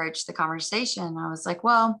I approached the conversation, I was like,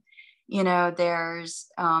 well, you know, there's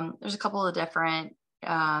a couple of different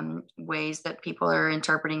ways that people are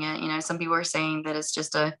interpreting it. You know, some people are saying that it's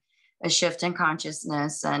just a a shift in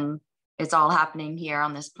consciousness, and it's all happening here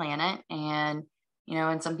on this planet. And,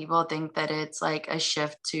 and some people think that it's like a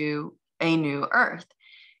shift to a new earth.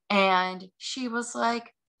 And she was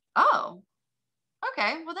like, oh,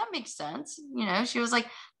 okay, well, that makes sense. She was like,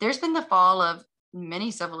 there's been the fall of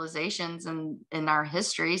many civilizations in our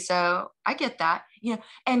history. So I get that,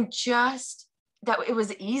 and just that it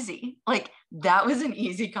was easy. Like that was an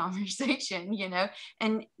easy conversation,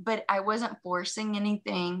 but I wasn't forcing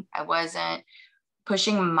anything. I wasn't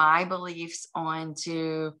pushing my beliefs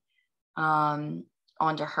onto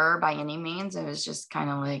her by any means. It was just kind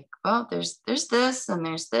of like, well, there's this and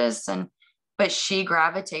there's this, but she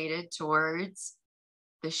gravitated towards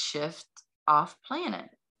the shift off planet,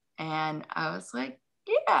 and I was like,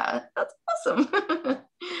 yeah, that's awesome.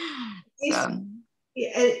 So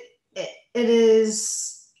it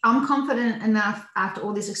is. I'm confident enough after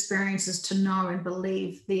all these experiences to know and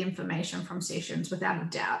believe the information from sessions without a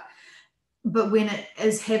doubt. But when it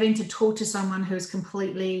is having to talk to someone who's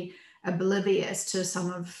completely oblivious to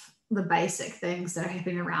some of the basic things that are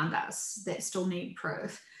happening around us that still need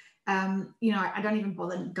proof, I don't even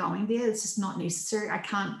bother going there. It's just not necessary.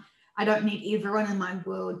 I don't need everyone in my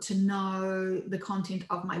world to know the content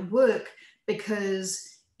of my work because,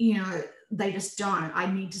 they just don't. I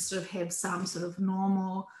need to sort of have some sort of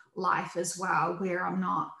normal life as well, where I'm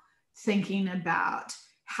not thinking about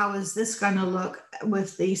how is this going to look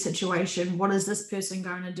with the situation? What is this person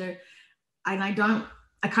going to do? And I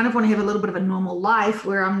kind of want to have a little bit of a normal life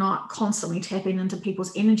where I'm not constantly tapping into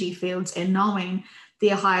people's energy fields and knowing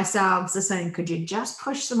their higher selves are saying, could you just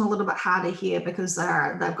push them a little bit harder here because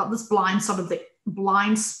they've got this blind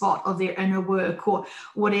spot of their inner work or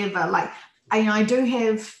whatever. Like I do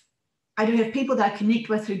have people that I connect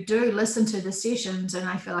with who do listen to the sessions, and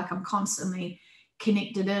I feel like I'm constantly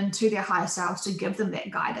connected in to their higher selves to give them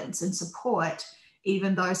that guidance and support,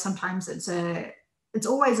 even though sometimes it's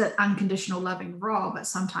always an unconditional loving role, but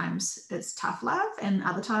sometimes it's tough love and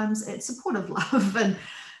other times it's supportive love and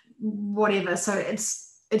whatever. So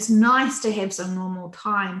it's nice to have some normal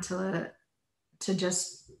time to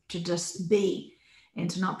just be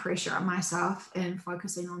and to not pressure myself and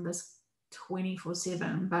focusing on this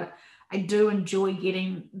 24/7. But I do enjoy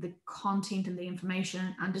getting the content and the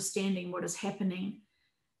information, understanding what is happening.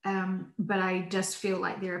 But I just feel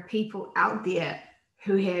like there are people out there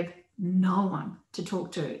who have no one to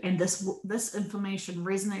talk to, and this information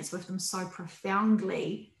resonates with them so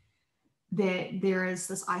profoundly that there is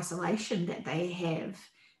this isolation that they have.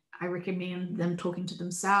 I recommend them talking to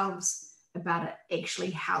themselves about it.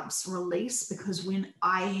 Actually helps release, because when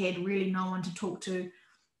I had really no one to talk to,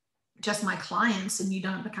 just my clients, and you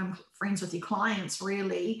don't become friends with your clients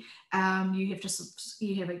really, you have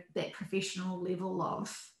that professional level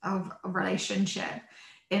of relationship.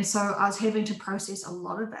 And so I was having to process a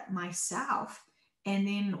lot of that myself, and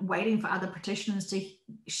then waiting for other practitioners to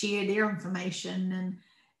share their information, and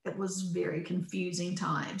it was very confusing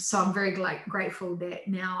time. So I'm very grateful that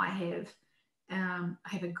now I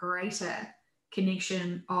have a greater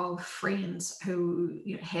connection of friends who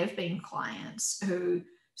have been clients who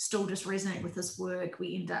still just resonate with this work.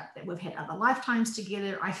 We end up that we've had other lifetimes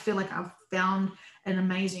together. I feel like I've found an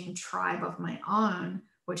amazing tribe of my own,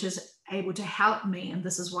 which is able to help me. And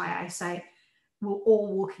this is why I say we're all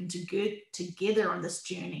walking together on this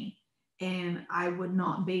journey. And I would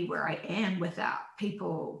not be where I am without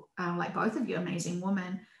people like both of you amazing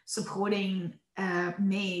women supporting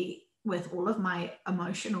me with all of my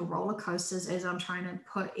emotional roller coasters as I'm trying to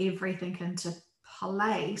put everything into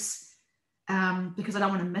place. Because I don't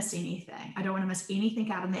want to miss anything. I don't want to miss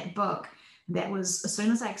anything out in that book. That was, as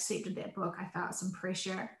soon as I accepted that book, I felt some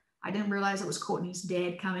pressure. I didn't realize it was Courtney's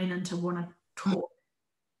dad coming in to want to talk.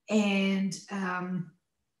 And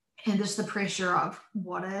just the pressure of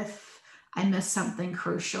what if I miss something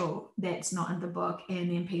crucial that's not in the book,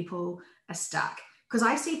 and then people are stuck. Because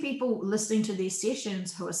I see people listening to these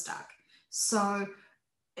sessions who are stuck. So,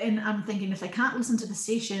 and I'm thinking if they can't listen to the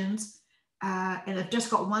sessions, and I've just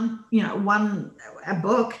got a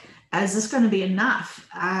book, is this going to be enough?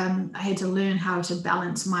 I had to learn how to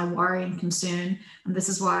balance my worry and concern. And this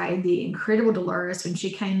is why the incredible Dolores, when she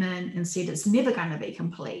came in and said, it's never going to be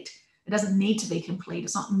complete. It doesn't need to be complete.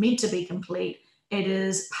 It's not meant to be complete. It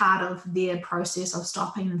is part of their process of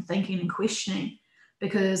stopping and thinking and questioning,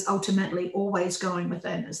 because ultimately always going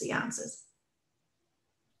within is the answers.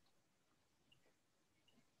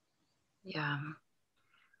 Yeah.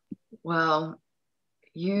 Well,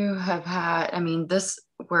 you have had, this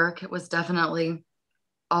work was definitely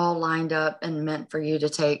all lined up and meant for you to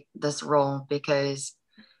take this role, because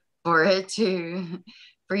for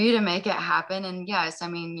you to make it happen. And yes,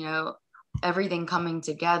 everything coming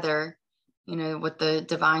together, you know, with the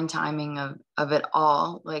divine timing of it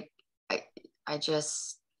all. Like I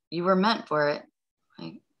just, you were meant for it.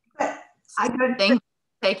 Like, But I don't thank you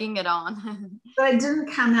for taking it on. but it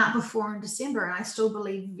didn't come out before in December, and I still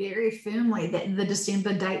believe very firmly that the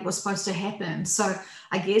December date was supposed to happen. So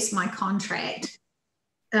I guess my contract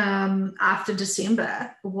after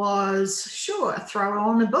December was sure throw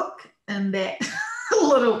on a book in that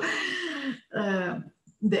little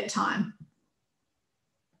that time.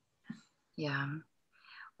 Yeah.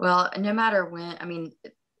 Well, no matter when, I mean,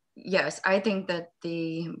 yes, I think that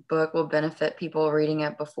the book will benefit people reading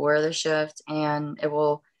it before the shift, and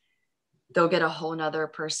they'll get a whole nother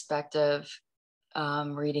perspective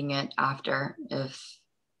reading it after, if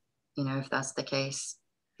that's the case,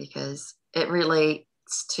 because it relates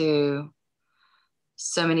to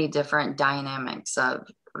so many different dynamics of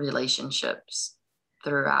relationships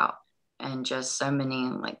throughout, and just so many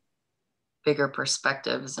like bigger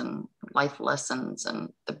perspectives and life lessons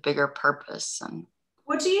and the bigger purpose. And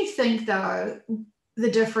What do you think, though, the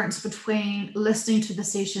difference between listening to the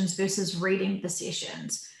sessions versus reading the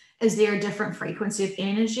sessions? Is there a different frequency of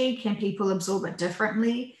energy? Can people absorb it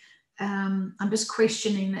differently? I'm just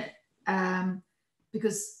questioning it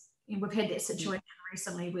because we've had that situation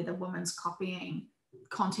recently where the woman's copying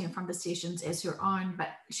content from the sessions as her own, but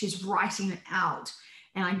she's writing it out.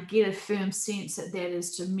 And I get a firm sense that that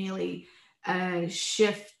is to merely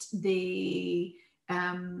shift the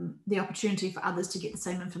opportunity for others to get the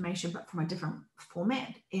same information, but from a different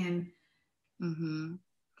format. And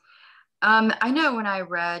I know when I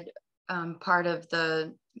read part of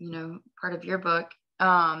your book,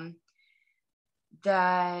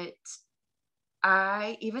 that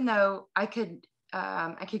even though I could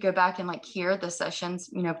go back and like hear the sessions,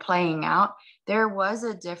 playing out, there was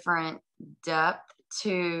a different depth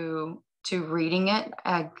to reading it.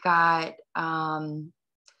 I got,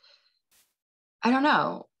 I don't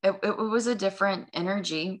know. It was a different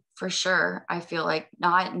energy for sure. I feel like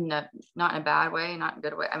not in a bad way, not in a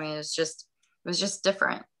good way. I mean, it was just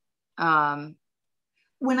different. When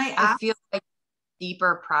I feel like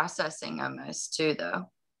deeper processing almost too, though.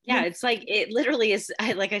 Yeah, it's like, it literally is.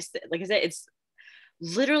 Like I said, it's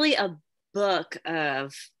literally a book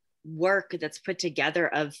of work that's put together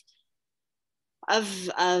of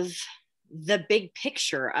the big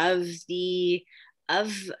picture of the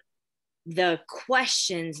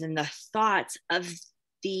questions and the thoughts of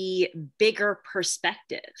the bigger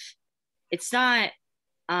perspective. It's not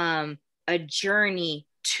a journey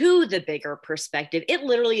to the bigger perspective. It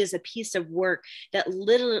literally is a piece of work that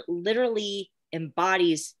literally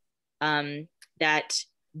embodies that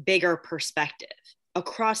bigger perspective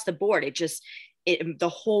across the board. The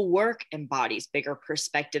whole work embodies bigger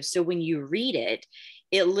perspective. So when you read it,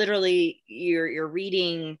 it literally, you're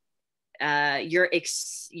reading, your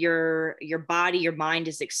body, your mind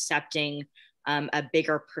is accepting a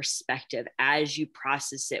bigger perspective as you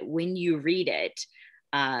process it when you read it.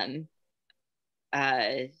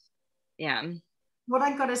 Yeah. What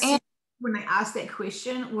I got to say when I asked that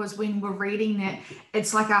question was, when we're reading that,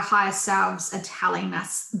 it's like our higher selves are telling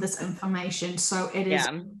us this information. So it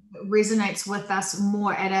resonates with us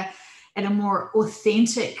more at a more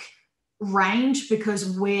authentic range,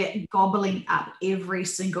 because we're gobbling up every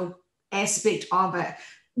single aspect of it.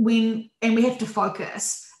 And we have to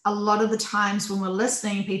focus. A lot of the times when we're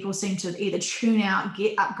listening, people seem to either tune out,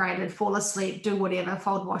 get upgraded, fall asleep, do whatever,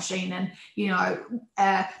 fold washing, and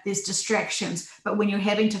there's distractions. But when you're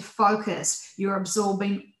having to focus, you're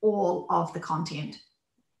absorbing all of the content.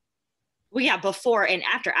 Well, yeah, before and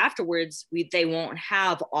afterwards, they won't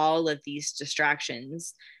have all of these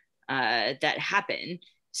distractions that happen.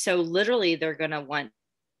 So literally, they're gonna want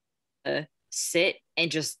to sit and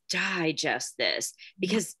just digest this,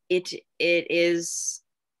 because it is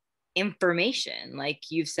information, like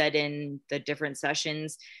you've said in the different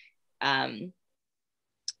sessions.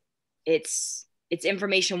 It's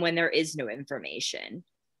information when there is no information.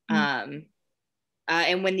 And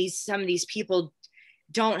when some of these people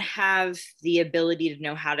don't have the ability to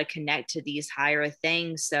know how to connect to these higher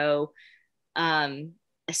things, so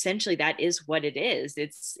essentially that is what it is.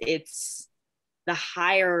 It's the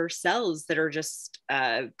higher selves that are just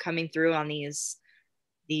coming through on these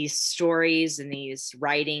stories and these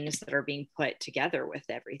writings that are being put together with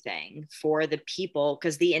everything for the people,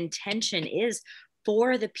 because the intention is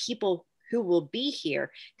for the people who will be here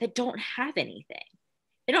that don't have anything.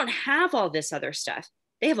 They don't have all this other stuff.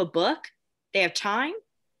 They have a book, they have time,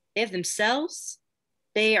 they have themselves,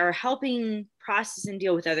 they are helping process and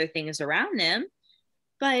deal with other things around them,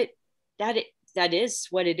 but that is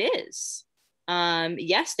what it is.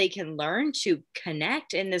 Yes, they can learn to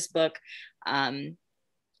connect in this book. Almost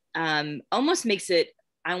makes it,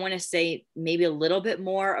 I want to say, maybe a little bit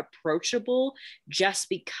more approachable, just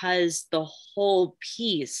because the whole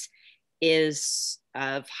piece is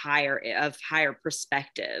of higher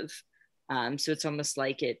perspective. So it's almost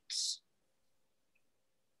like it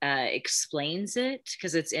explains it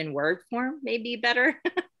because it's in word form, maybe better.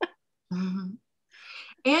 Mm-hmm.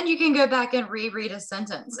 And you can go back and reread a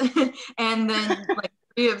sentence and then like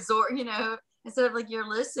reabsorb, instead of like you're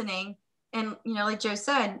listening. And, like Joe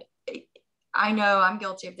said, I know I'm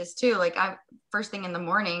guilty of this too. Like first thing in the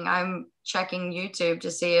morning, I'm checking YouTube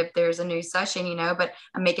to see if there's a new session, but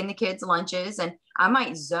I'm making the kids lunches and I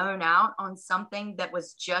might zone out on something that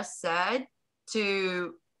was just said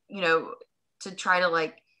to try to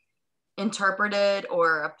like interpret it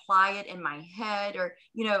or apply it in my head, or,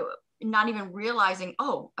 not even realizing,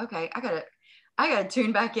 oh, okay, I gotta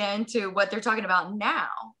tune back into what they're talking about now,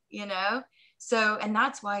 So, and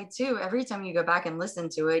that's why too, every time you go back and listen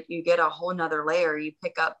to it, you get a whole nother layer. You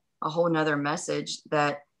pick up a whole nother message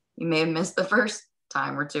that you may have missed the first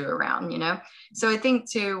time or two around, So I think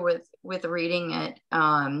too, with reading it,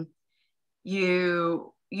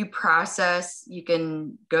 you process, you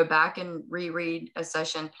can go back and reread a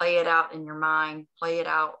session, play it out in your mind, play it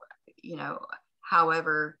out,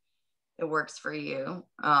 however it works for you,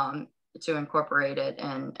 to incorporate it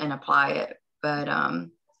and apply it. But I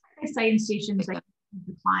say in sessions they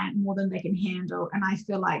the client more than they can handle, and I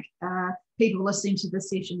feel like people listening to the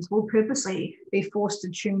sessions will purposely be forced to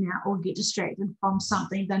tune out or get distracted from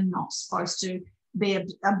something they're not supposed to be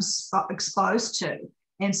exposed to.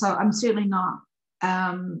 And so I'm certainly not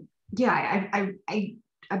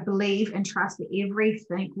I believe and trust that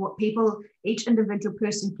everything what each individual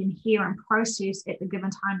person can hear and process at the given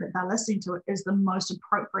time that they're listening to it is the most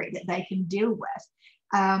appropriate that they can deal with.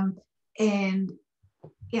 And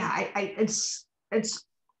yeah, it's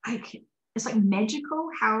like magical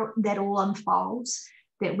how that all unfolds,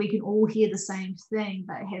 that we can all hear the same thing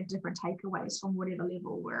but have different takeaways from whatever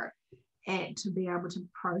level we're at to be able to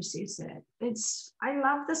process it. I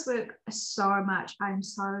love this work so much. I don't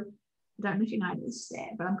know if you noticed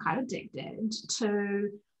that, but I'm kind of addicted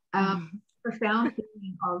to profound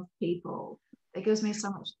healing of people. It gives me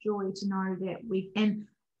so much joy to know that and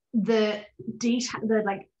the detail,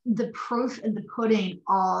 the proof in the pudding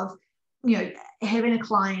of, having a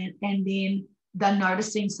client and then they're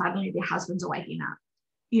noticing suddenly their husbands are waking up,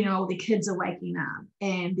 the kids are waking up,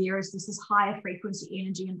 and there is this higher frequency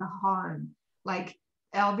energy in the home. Like,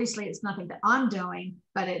 obviously it's nothing that I'm doing,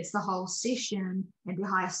 but it's the whole session and the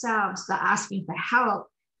higher selves, they're asking for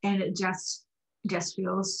help, and it just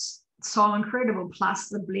feels so incredible, plus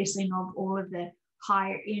the blessing of all of the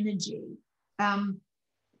higher energy.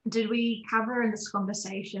 Did we cover in this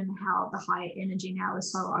conversation how the higher energy now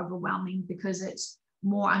is so overwhelming because it's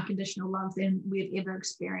more unconditional love than we've ever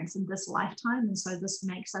experienced in this lifetime? And so this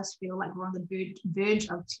makes us feel like we're on the verge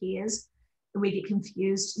of tears. We get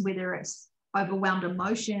confused whether it's overwhelmed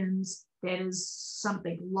emotions, that is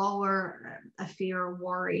something lower, a fear or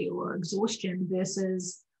worry or exhaustion,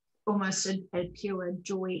 versus almost a pure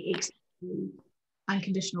joy, ecstasy,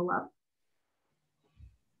 unconditional love.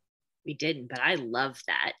 We didn't, but I love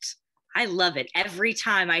that. I love it every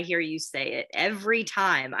time I hear you say it. Every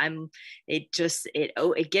time it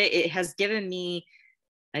has given me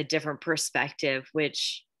a different perspective,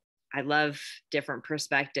 which I love different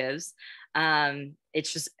perspectives.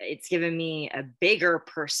 It's given me a bigger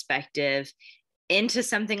perspective into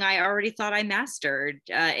something I already thought I mastered,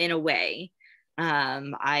 in a way.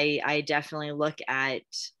 I definitely look at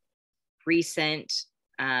recent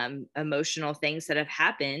emotional things that have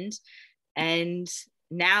happened, and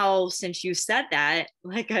now, since you said that,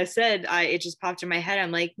 like I said, it just popped in my head.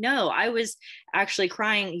 I'm like, no, I was actually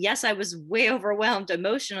crying. Yes, I was way overwhelmed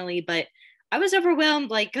emotionally, but I was overwhelmed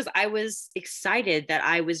because I was excited that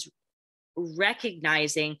I was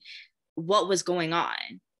recognizing what was going on,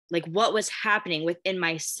 like what was happening within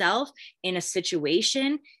myself in a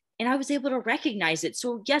situation, and I was able to recognize it.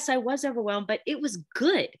 So yes, I was overwhelmed, but it was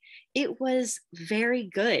good. It was very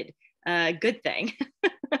good. Good thing.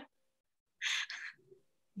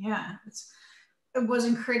 Yeah, it was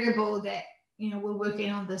incredible that we're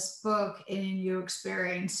working on this book and you're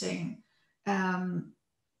experiencing two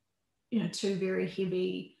very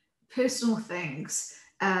heavy personal things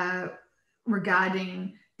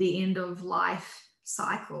regarding the end of life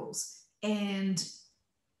cycles. And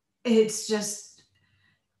it's just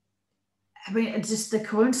the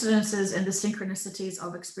coincidences and the synchronicities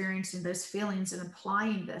of experiencing those feelings and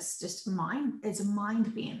applying this, it's a mind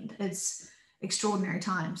bend. It's extraordinary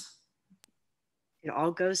times. it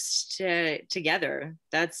all goes together.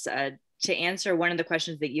 That's to answer one of the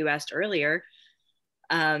questions that you asked earlier,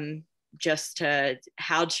 just to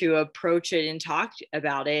how to approach it and talk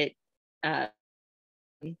about it. I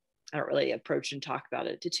don't really approach and talk about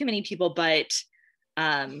it to too many people, but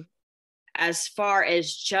as far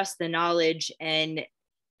as just the knowledge and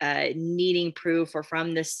needing proof or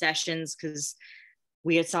from the sessions, because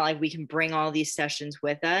it's not like we can bring all these sessions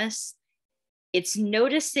with us. It's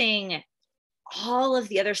noticing all of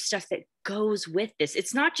the other stuff that goes with this.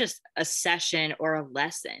 It's not just a session or a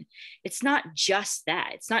lesson. It's not just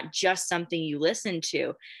that. It's not just something you listen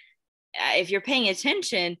to. If you're paying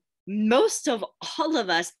attention, most of all of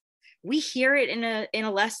us, we hear it in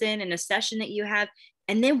a lesson, in a session that you have,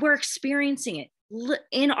 and then we're experiencing it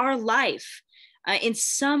in our life. In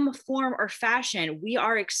some form or fashion, we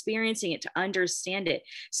are experiencing it to understand it.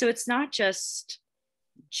 So it's not just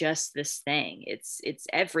this thing. It's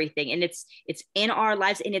everything, and it's in our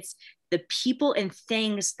lives, and it's the people and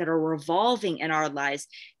things that are revolving in our lives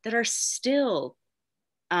that are still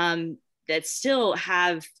that still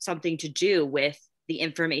have something to do with the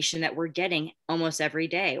information that we're getting almost every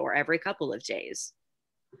day or every couple of days.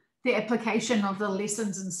 The application of the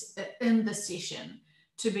lessons in the session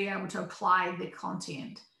to be able to apply the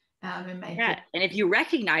content and make it. And if you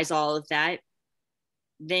recognize all of that,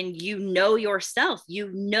 then you know yourself,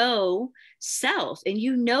 you know self, and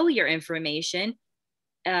you know your information.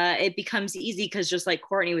 It becomes easy because just like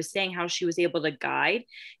Courtney was saying, how she was able to guide,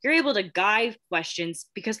 you're able to guide questions,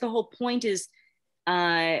 because the whole point is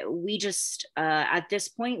we just at this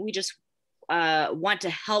point, we just want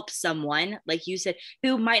to help someone, like you said,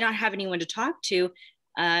 who might not have anyone to talk to.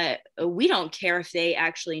 We don't care if they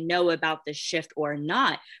actually know about the shift or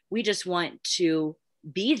not. We just want to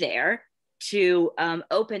be there to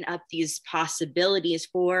open up these possibilities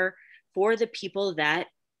for the people that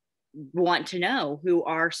want to know, who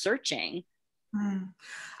are searching.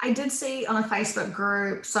 I did see on a Facebook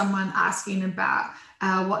group someone asking about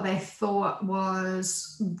what they thought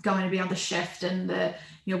was going to be on the shift, and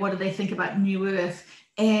what do they think about New Earth.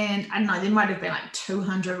 And I don't know, there might have been like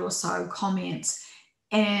 200 or so comments,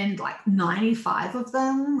 and like 95 of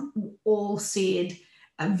them all said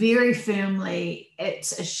very firmly,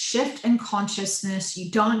 it's a shift in consciousness.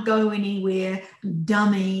 You don't go anywhere,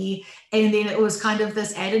 dummy. And then it was kind of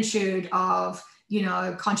this attitude of,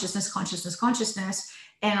 consciousness.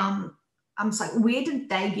 And I'm just like, where did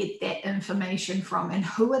they get that information from? And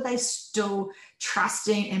who are they still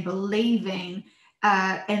trusting and believing?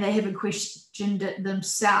 And they haven't questioned it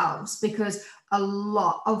themselves, because a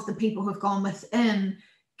lot of the people who've gone within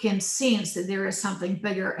can sense that there is something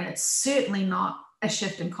bigger, and it's certainly not a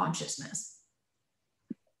shift in consciousness.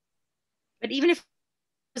 But even if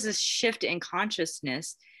there's a shift in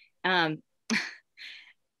consciousness,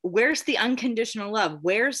 where's the unconditional love?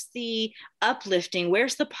 Where's the uplifting?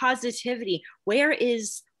 Where's the positivity? Where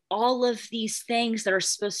is all of these things that are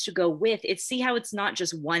supposed to go with it? See how it's not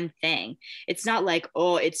just one thing. It's not like,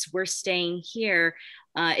 we're staying here.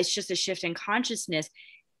 It's just a shift in consciousness.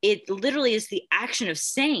 It literally is the action of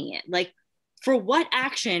saying it. Like, for what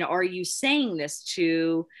action are you saying this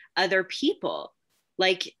to other people?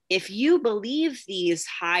 Like, if you believe these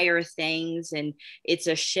higher things and it's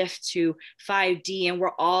a shift to 5D and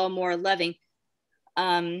we're all more loving,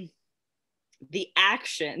 the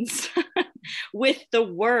actions with the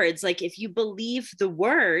words, like if you believe the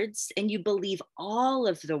words and you believe all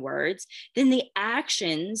of the words, then the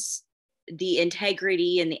actions, the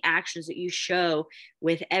integrity and the actions that you show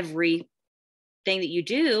with everything that you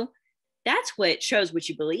do, that's what shows what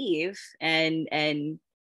you believe and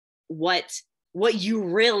what you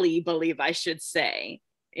really believe, I should say,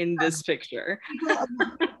 in this picture.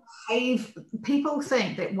 People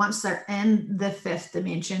think that once they're in the fifth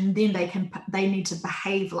dimension, then they need to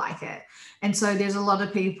behave like it. And so there's a lot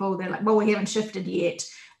of people, they're like, well, we haven't shifted yet.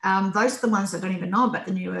 Those are the ones that don't even know about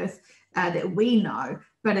the New Earth that we know,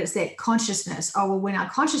 but it's that consciousness. Oh, well, when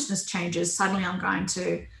our consciousness changes, suddenly I'm going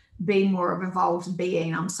to be more of an evolved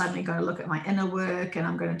being. I'm suddenly going to look at my inner work and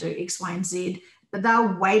I'm going to do X, Y, and Z. But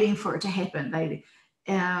they're waiting for it to happen.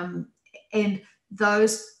 And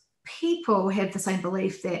those people have the same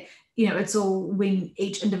belief that, it's all when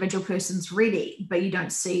each individual person's ready, but I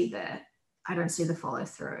don't see the follow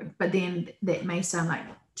through. But then that may sound like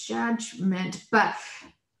judgment, but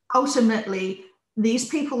ultimately these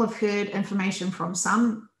people have heard information from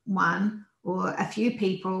someone or a few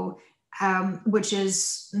people, which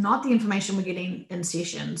is not the information we're getting in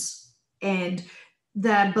sessions, and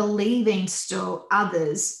they're believing still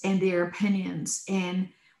others and their opinions, and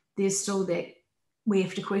there's still that we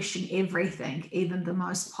have to question everything, even the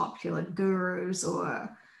most popular gurus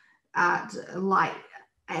or like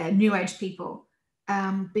New Age people,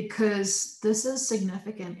 because this is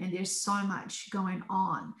significant and there's so much going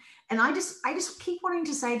on. And I just keep wanting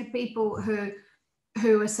to say to people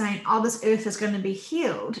who are saying, oh, this earth is going to be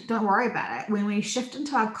healed, don't worry about it. When we shift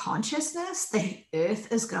into our consciousness, the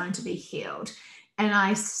earth is going to be healed. And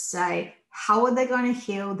I say, how are they going to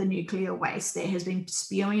heal the nuclear waste that has been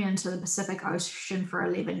spewing into the Pacific Ocean for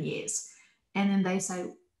 11 years? And then they say,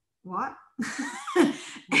 what? And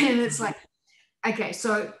it's like, okay,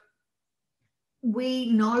 so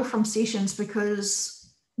we know from sessions,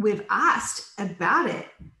 because we've asked about it,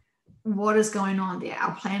 what is going on there.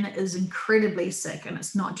 Our planet is incredibly sick, and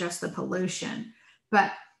it's not just the pollution,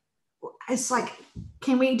 but it's like,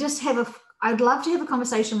 can we just I'd love to have a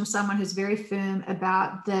conversation with someone who's very firm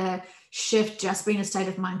about the shift just being a state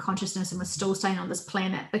of mind consciousness and we're still staying on this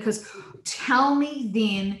planet, because tell me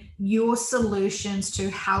then your solutions to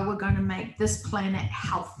how we're going to make this planet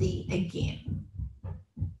healthy again.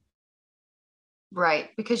 Right,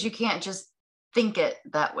 because you can't just think it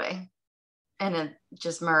that way and it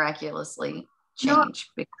just miraculously change. No,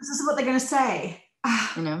 because this is what they're going to say.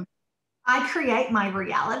 You know, I create my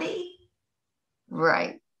reality.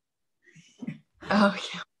 Right. Oh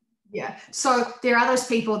yeah. Yeah. So there are those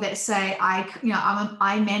people that say,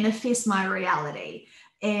 I manifest my reality.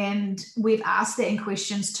 And we've asked that in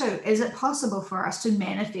questions too. Is it possible for us to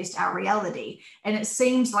manifest our reality? And it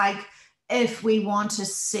seems like if we want to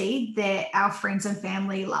see that our friends and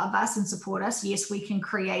family love us and support us, yes, we can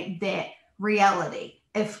create that reality.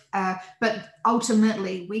 But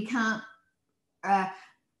ultimately, we can't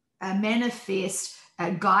manifest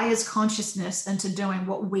Gaia's consciousness into doing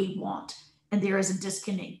what we want. And there is a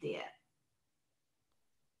disconnect there.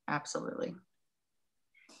 Absolutely.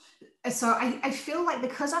 So I feel like,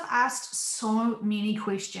 because I've asked so many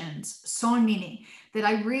questions, so many, that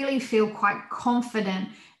I really feel quite confident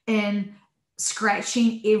in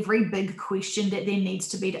scratching every big question that there needs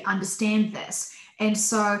to be to understand this. And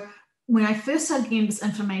so when I first started getting this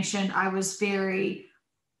information, I was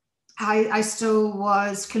I still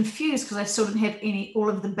was confused because I still didn't have all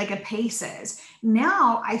of the bigger pieces.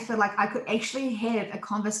 Now I feel like I could actually have a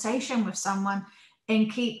conversation with someone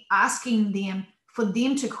and keep asking them, for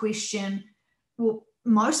them to question. Well,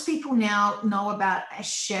 most people now know about a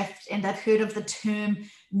shift and they've heard of the term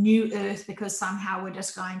New Earth, because somehow we're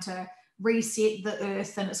just going to reset the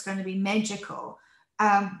earth and it's going to be magical.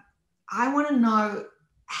 I want to know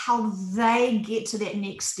how they get to that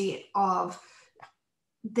next step of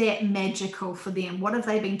that magical for them. What have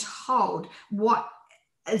they been told? What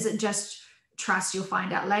is it? Just trust, you'll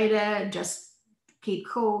find out later, just keep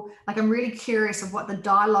cool? Like, I'm really curious of what the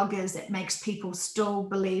dialogue is that makes people still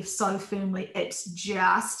believe so firmly it's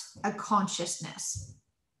just a consciousness.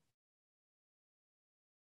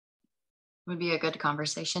 Would be a good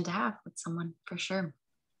conversation to have with someone, for sure.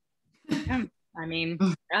 Yeah, I mean,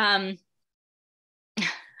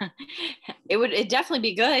 it'd definitely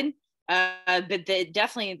be good. But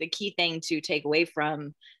definitely the key thing to take away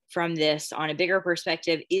from this on a bigger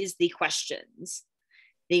perspective is the questions.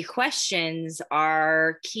 The questions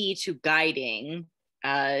are key to guiding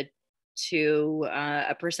to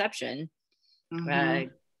a perception.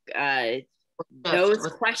 Mm-hmm. Those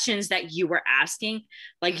questions that you were asking,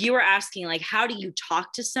 like how do you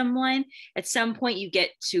talk to someone? At some point you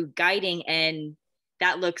get to guiding, and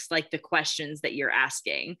that looks like the questions that you're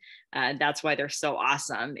asking. That's why they're so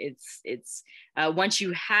awesome. It's once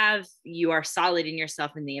you are solid in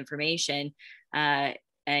yourself and the information, and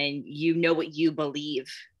you know what you believe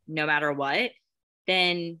no matter what,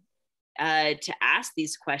 then to ask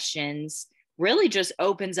these questions really just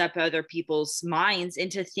opens up other people's minds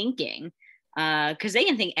into thinking, because they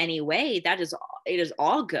can think any way. It is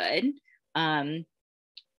all good,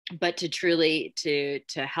 but to truly to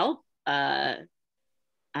help,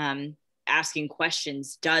 asking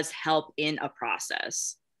questions does help in a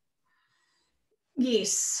process.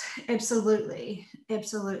 Yes, absolutely.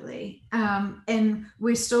 And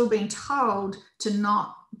we're still being told to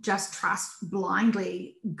not just trust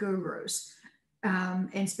blindly gurus, and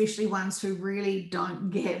especially ones who really don't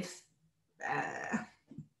give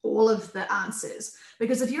all of the answers.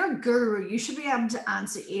 Because if you're a guru, you should be able to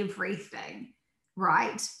answer everything,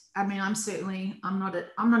 right? I mean, I'm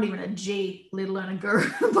not even a G, let alone a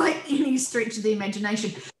guru by any stretch of the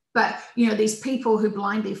imagination. But, these people who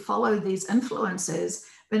blindly follow these influencers,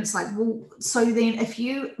 then it's like, well, so then if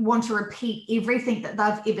you want to repeat everything that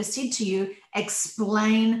they've ever said to you,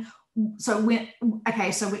 explain. So we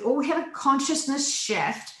all have a consciousness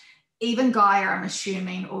shift, even Gaia, I'm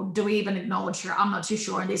assuming, or do we even acknowledge her? I'm not too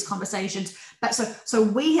sure in these conversations. But so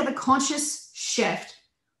we have a conscious shift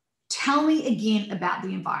tell me again about the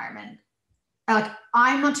environment. Like,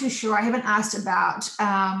 I'm not too sure. I haven't asked about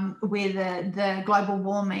whether the global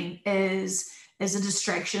warming is a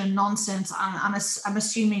distraction, nonsense. I'm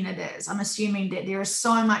assuming it is. I'm assuming that there is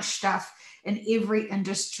so much stuff in every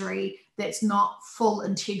industry that's not full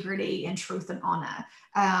integrity and truth and honor.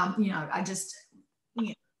 I just,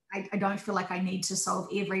 I don't feel like I need to solve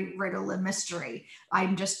every riddle and mystery.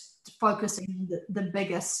 I'm just focusing on the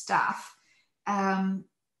bigger stuff.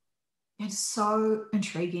 It's so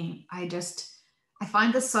intriguing. I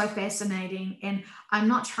find this so fascinating, and I'm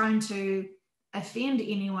not trying to offend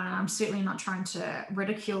anyone. I'm certainly not trying to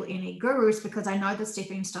ridicule any gurus, because I know the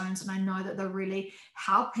stepping stones, and I know that they're really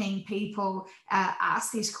helping people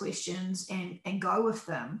ask these questions and go with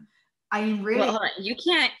them. I am really. Well, hold on. You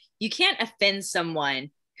can't offend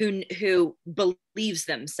someone who believes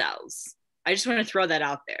themselves. I just want to throw that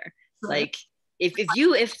out there. Sure. Like, if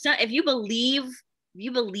you believe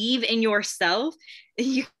in yourself,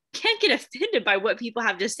 you can't get offended by what people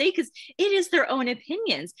have to say, because it is their own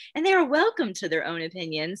opinions, and they are welcome to their own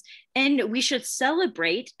opinions, and we should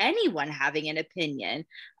celebrate anyone having an opinion.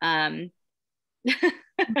 Yeah,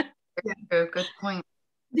 good point.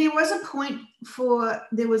 There was a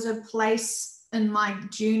place in my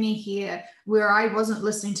journey here where I wasn't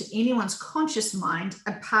listening to anyone's conscious mind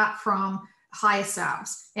apart from higher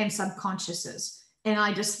selves and subconsciouses, and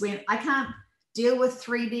I just went, I can't deal with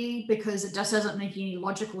 3D because it just doesn't make any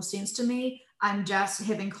logical sense to me. I'm just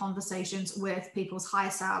having conversations with people's higher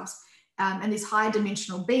selves and these higher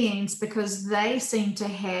dimensional beings, because they seem to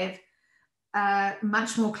have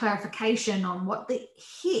much more clarification on what the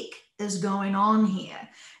heck is going on here.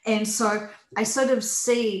 And so I sort of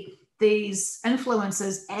see these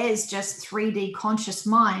influences as just 3D conscious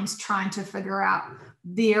minds trying to figure out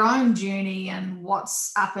their own journey and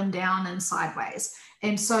what's up and down and sideways.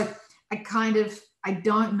 And so I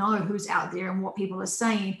don't know who's out there and what people are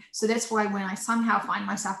saying. So that's why when I somehow find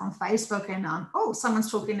myself on Facebook and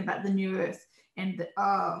someone's talking about the new earth, and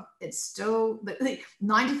it's still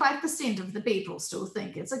 95% of the people still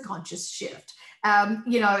think it's a conscious shift, and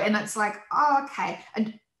it's like, okay.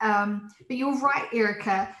 And but you're right,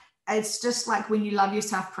 Erica. It's just like when you love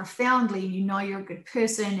yourself profoundly, and you're a good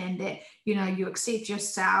person, and that you accept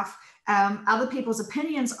yourself. Other people's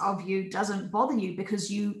opinions of you doesn't bother you,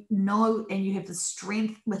 because you know, and you have the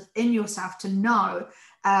strength within yourself to know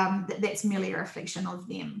that that's merely a reflection of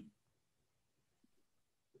them.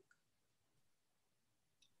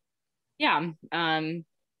 Yeah. I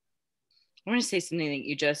want to say something that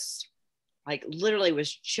you just, like, literally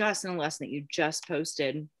was just in the lesson that you just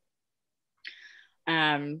posted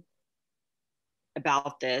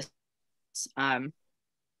about this.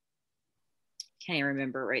 Can't even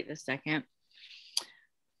remember right this second.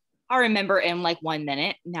 I'll remember in like 1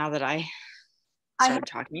 minute now that I started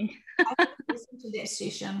talking. I listened to that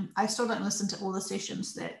session. I still don't listen to all the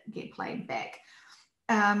sessions that get played back.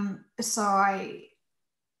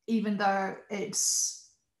 Even though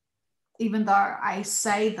I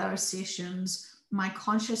say those sessions, my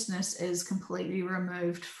consciousness is completely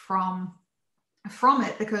removed from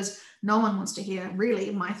it, because no one wants to hear really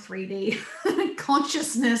my 3D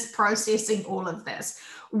consciousness processing all of this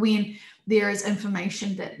when there is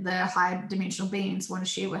information that the higher dimensional beings want to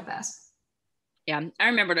share with us. Yeah, I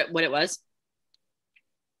remembered what it was.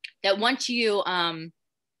 That once you I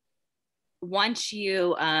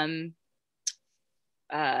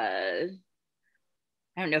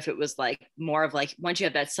don't know if it was like more of like, once you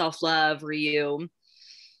have that self-love where you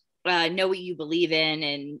know what you believe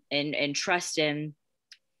in and trust in,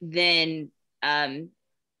 then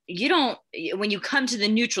you don't, when you come to the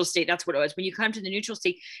neutral state, that's what it was. When you come to the neutral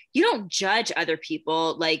state, you don't judge other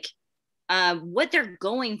people, like what they're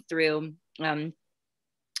going through. There's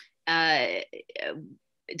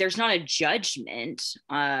not a judgment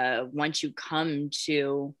once you come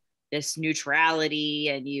to this neutrality,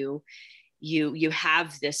 and you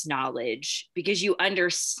have this knowledge, because you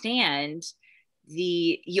understand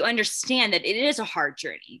that it is a hard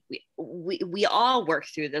journey. We all work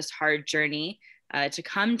through this hard journey to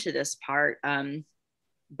come to this part.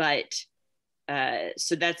 But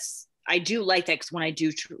so that's, I do like that, because when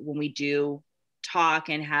we do talk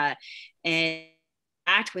and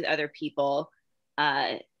act with other people,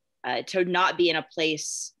 to not be in a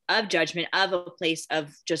place of judgment, of a place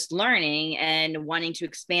of just learning and wanting to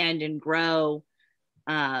expand and grow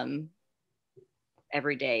every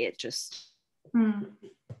day. It just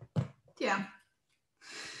yeah.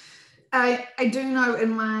 I do know in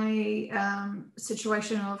my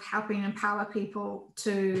situation of helping empower people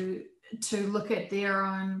to look at their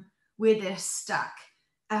own, where they're stuck,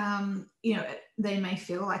 they may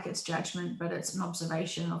feel like it's judgment, but it's an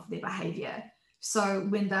observation of their behavior. So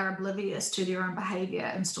when they're oblivious to their own behavior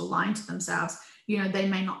and still lying to themselves, they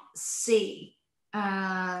may not see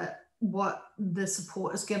what the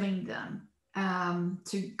support is giving them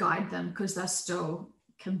to guide them because they're still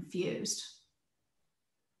confused.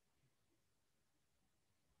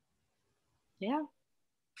 Yeah.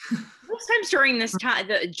 Most times during this time,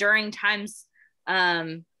 during times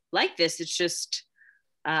like this, it's just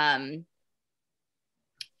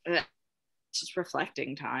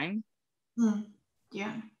reflecting time.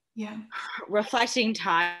 Yeah. Reflecting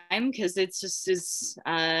time, because it's just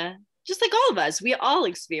like all of us, we all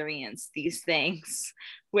experience these things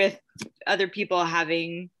with other people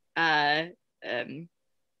having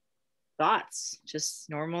thoughts, just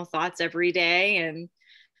normal thoughts every day and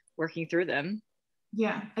working through them.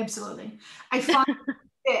 Yeah, absolutely. I find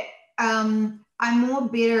that I'm more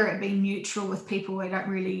better at being neutral with people I don't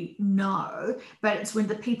really know, but it's when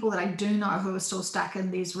the people that I do know who are still stuck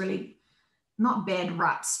in these really not bad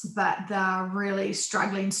ruts, but they're really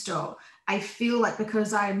struggling still. I feel like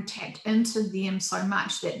because I'm tapped into them so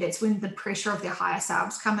much that's when the pressure of their higher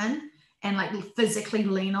selves come in and like physically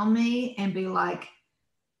lean on me and be like,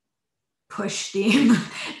 push them.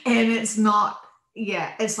 And it's not,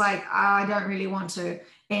 it's like, I don't really want to.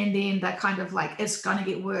 And then they're kind of like, it's going to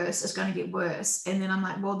get worse. It's going to get worse. And then I'm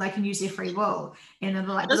like, well, they can use their free will. And then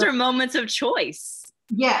they're like, those are moments of choice.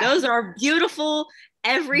 Yeah. Those are beautiful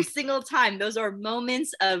every single time. Those are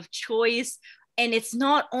moments of choice. And it's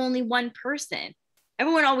not only one person.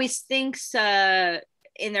 Everyone always thinks in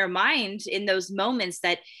their mind in those moments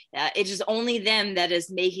that it is only them that is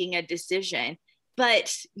making a decision.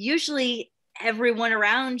 But usually everyone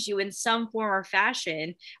around you in some form or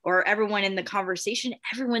fashion, or everyone in the conversation,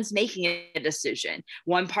 everyone's making a decision.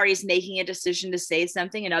 One party's making a decision to say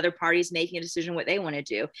something, another party's making a decision what they want to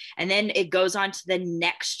do. And then it goes on to the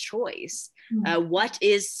next choice. What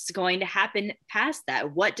is going to happen past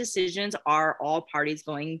that? What decisions are all parties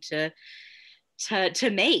going to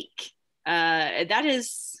make?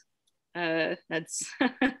 That's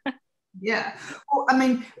yeah. Well, I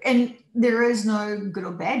mean, and there is no good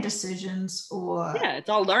or bad decisions, or it's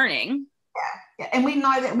all learning. Yeah. And we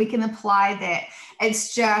know that we can apply that.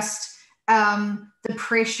 It's just the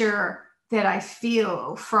pressure that I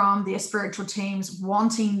feel from their spiritual teams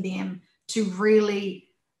wanting them to really,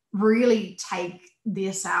 really take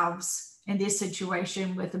themselves and their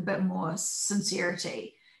situation with a bit more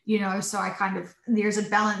sincerity, so I kind of, there's a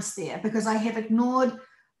balance there because I have ignored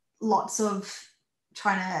lots of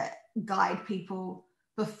trying to guide people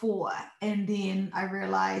before, and then I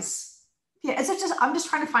realize I'm just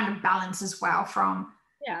trying to find a balance as well from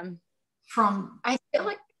I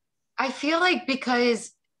feel like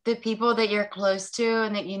because the people that you're close to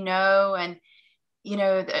and that and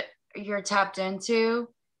that you're tapped into,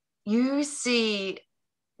 you see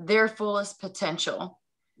their fullest potential.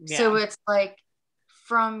 So it's like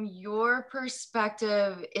from your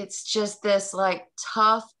perspective, it's just this like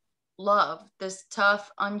tough love, this tough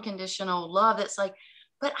unconditional love that's like,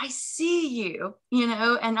 but I see you,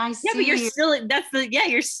 and I see but you're still,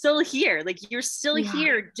 you're still here. Like you're still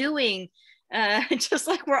here doing, just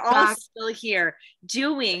like we're all still here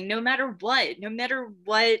doing, no matter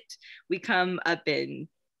what we come up in,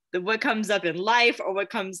 what comes up in life, or what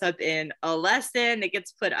comes up in a lesson that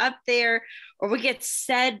gets put up there, or what gets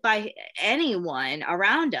said by anyone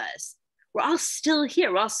around us. We're all still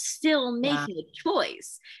here. We're all still making a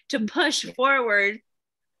choice to push forward.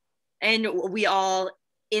 And we all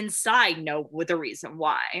inside know the reason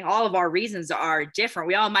why. All of our reasons are different.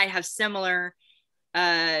 We all might have similar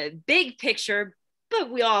big picture, but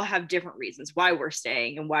we all have different reasons why we're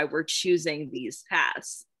staying and why we're choosing these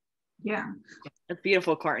paths. Yeah. That's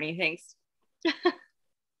beautiful, Courtney. Thanks.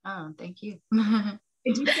 Oh, thank you.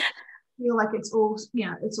 It do feel like it's all,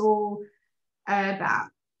 it's all about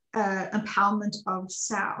empowerment of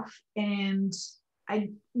self. And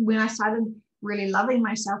when I started really loving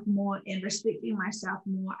myself more and respecting myself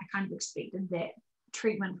more, I kind of expected that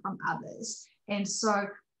treatment from others. And so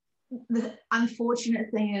the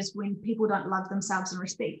unfortunate thing is when people don't love themselves and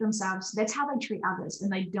respect themselves, that's how they treat others,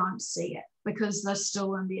 and they don't see it because they're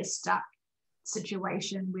still in their stuck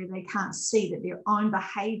situation where they can't see that their own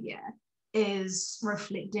behavior is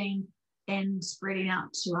reflecting and spreading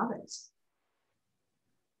out to others.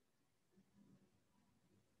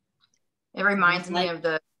 It reminds me of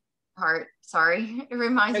the part. Sorry, it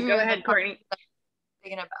reminds me. Go ahead, Courtney.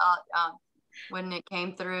 Thinking about when it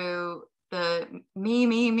came through the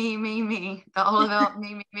me, all about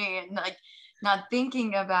me, and like not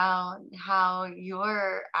thinking about how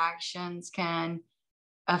your actions can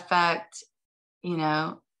affect you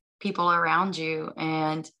know, people around you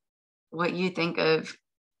and what you think of,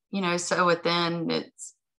 you know, so within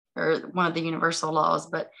it's, or one of the universal laws,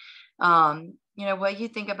 but, you know, what you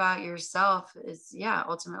think about yourself is, yeah,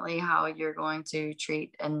 ultimately how you're going to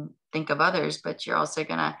treat and think of others, but you're also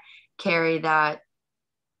going to carry that,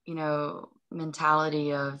 you know,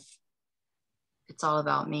 mentality of it's all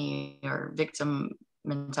about me, or victim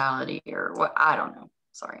mentality, or what, I don't know.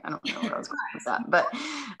 Sorry, I don't know where I was going with that,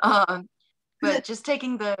 but just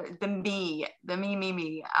taking the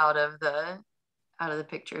me out of the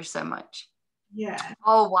picture so much. Yeah.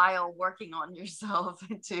 All while working on yourself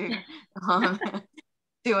to um,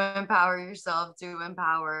 to empower yourself, to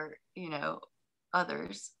empower, you know,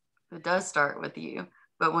 others. It does start with you.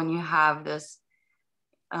 But when you have this,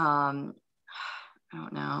 I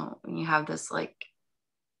don't know, when you have this like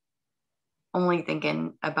only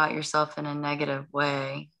thinking about yourself in a negative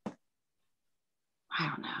way, I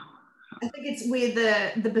don't know. I think it's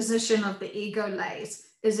where the position of the ego lays.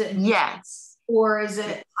 Is it yes, or is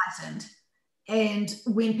it heightened? And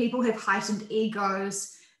when people have heightened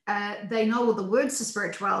egos, they know all the words to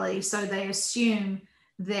spirituality, so they assume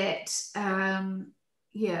that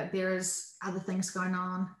there is other things going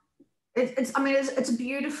on. It's a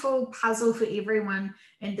beautiful puzzle for everyone,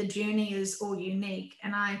 and the journey is all unique.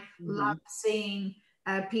 And I love seeing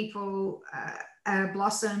people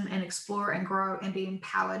blossom and explore and grow and be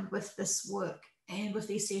empowered with this work and with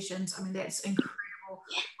these sessions. I mean, that's incredible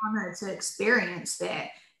honor to experience that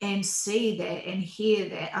and see that and hear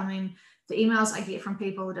that. I mean, the emails I get from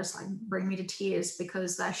people just like bring me to tears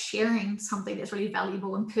because they're sharing something that's really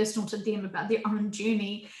valuable and personal to them about their own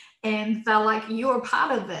journey. And they're like, you're a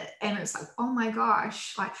part of it. And it's like, oh my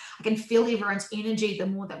gosh, like I can feel everyone's energy the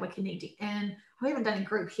more that we're connecting. And we haven't done a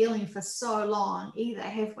group healing for so long either,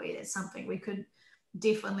 have we? That's something we could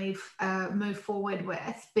definitely move forward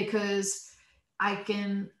with, because I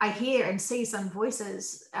hear and see some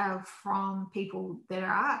voices from people that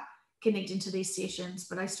are connecting to these sessions,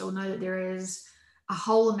 but I still know that there is a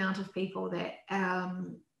whole amount of people that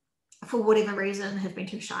for whatever reason have been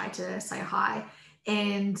too shy to say hi.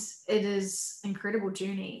 And it is an incredible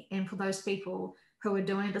journey. And for those people who are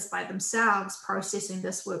doing this by themselves, processing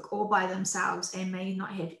this work all by themselves, and may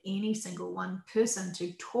not have any single one person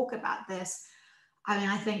to talk about this, I mean,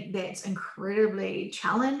 I think that's incredibly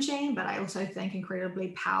challenging, but I also think incredibly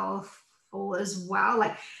powerful as well.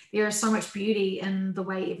 Like there is so much beauty in the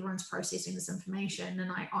way everyone's processing this information,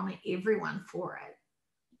 and I honor everyone for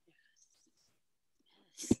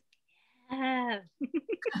it. Yeah.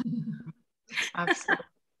 Absolutely.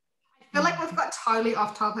 I feel like we've got totally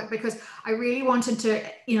off topic because I really wanted to,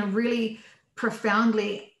 really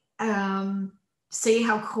profoundly see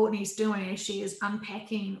how Courtney's doing as she is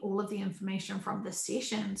unpacking all of the information from the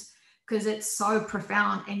sessions, because it's so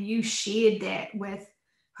profound, and you shared that with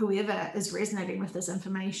whoever is resonating with this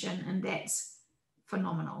information, and that's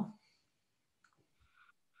phenomenal.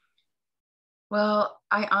 Well,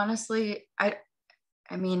 I honestly, I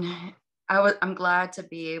mean, I'm glad to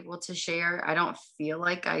be able to share. I don't feel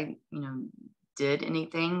like I, did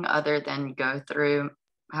anything other than go through,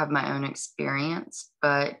 have my own experience,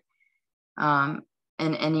 but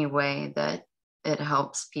in any way that it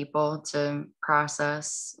helps people to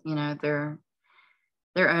process, their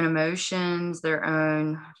own emotions, their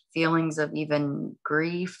own feelings of even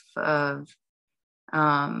grief, of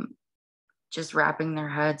just wrapping their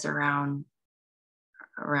heads around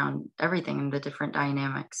everything and the different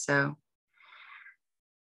dynamics. So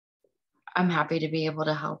I'm happy to be able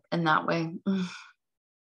to help in that way.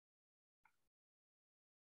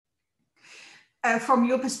 From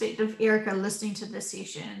your perspective, Erica, listening to the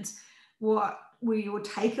sessions, what were your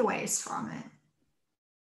takeaways from it?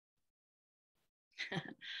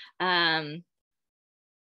 I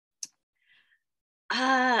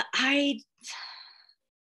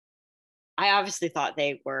obviously thought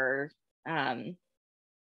they were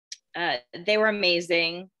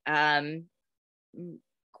amazing.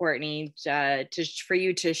 Courtney, for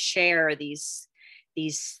you to share these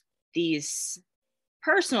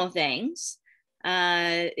personal things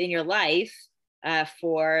in your life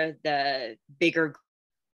for the bigger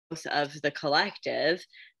growth of the collective.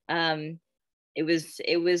 It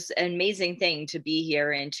was an amazing thing to be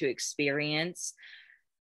here and to experience.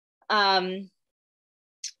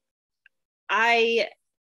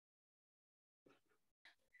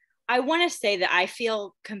 I want to say that I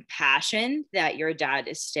feel compassion that your dad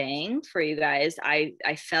is staying for you guys. I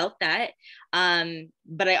felt that.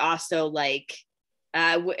 But I also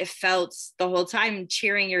felt the whole time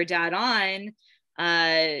cheering your dad on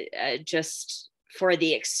just for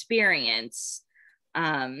the experience.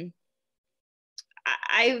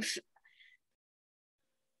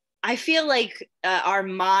 I feel like our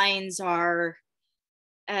minds are,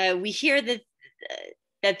 we hear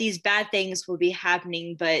that these bad things will be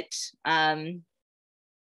happening, but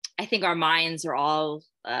I think our minds are all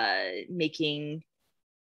making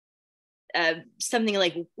something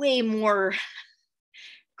like way more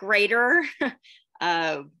greater,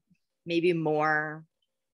 maybe more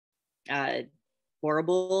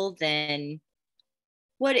horrible than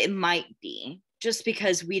what it might be, just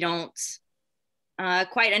because we don't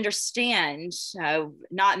quite understand.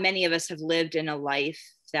 Not many of us have lived in a life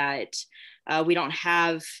that we don't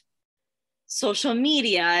have social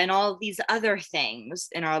media and all of these other things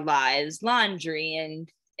in our lives, laundry and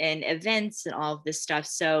events and all of this stuff.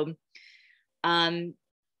 So to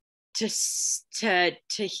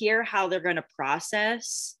hear how they're going to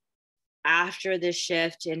process after the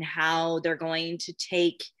shift, and how they're going to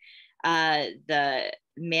take the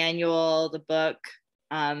manual, the book,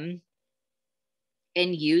 and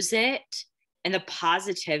use it, and the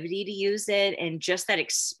positivity to use it, and just that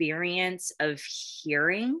experience of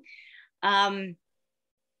hearing, to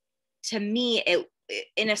me, it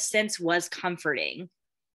in a sense was comforting,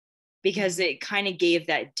 because it kind of gave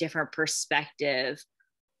that different perspective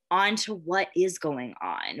onto what is going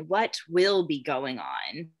on, what will be going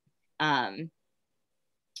on. And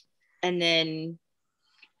then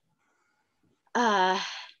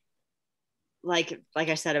like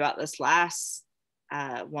I said about this last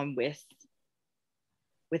one with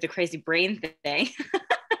the crazy brain thing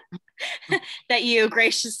that you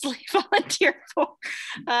graciously volunteered for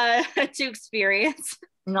to experience.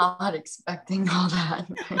 Not expecting all that.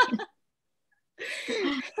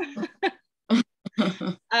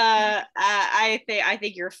 I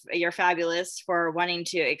think you're fabulous for wanting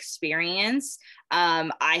to experience.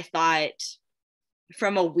 I thought,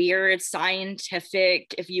 from a weird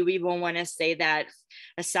scientific, if you even want to say that,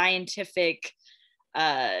 a scientific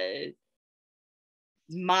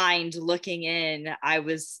mind looking in, I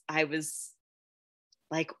was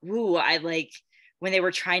like, ooh, I like when they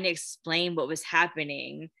were trying to explain what was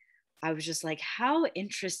happening, I was just like, how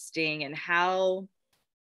interesting, and how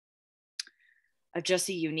just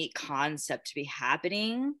a unique concept to be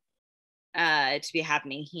happening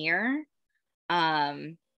here.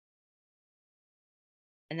 And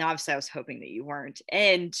then obviously I was hoping that you weren't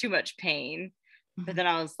in too much pain, but then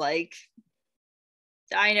I was like,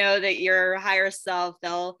 I know that your higher self,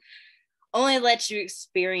 they'll only let you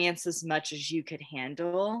experience as much as you could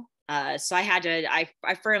handle. So I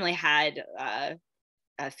firmly had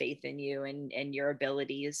faith in you and your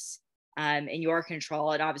abilities, in your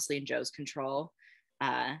control, and obviously in Joe's control.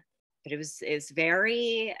 But it was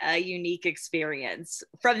very unique experience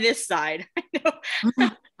from this side. I know.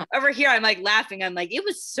 Over here, I'm like laughing. I'm like, it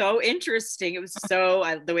was so interesting. It was so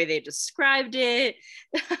the way they described it,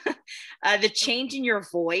 the change in your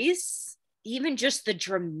voice, even just the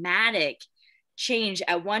dramatic change.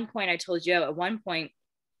 At one point, I told Joe, at one point,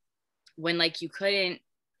 when like you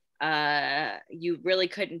really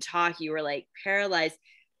couldn't talk, you were like paralyzed.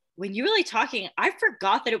 When you were like talking, I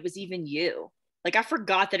forgot that it was even you. Like, I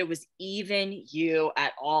forgot that it was even you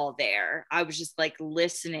at all there. I was just like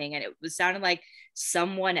listening, and it was sounding like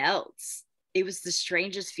someone else. It was the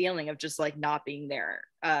strangest feeling of just like not being there.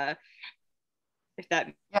 If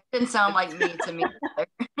that didn't sound like me to me.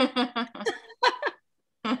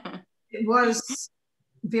 It was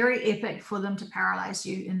very epic for them to paralyze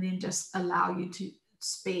you and then just allow you to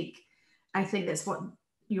speak. I think that's what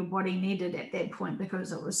your body needed at that point,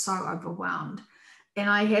 because it was so overwhelmed. And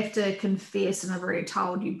I have to confess, and I've already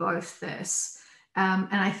told you both this, and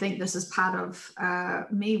I think this is part of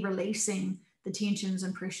me releasing the tensions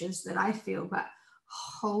and pressures that I feel, but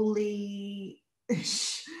holy,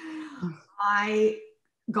 I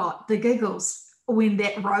got the giggles when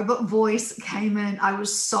that robot voice came in. I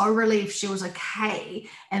was so relieved she was okay,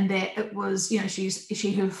 and that it was,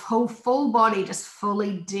 her whole full body just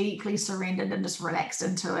fully, deeply surrendered and just relaxed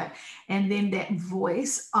into it. And then that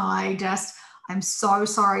voice, I'm so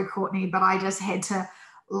sorry, Courtney, but I just had to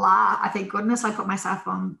laugh. I thank goodness I put myself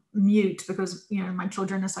on mute, because, my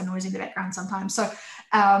children are so noisy in the background sometimes. So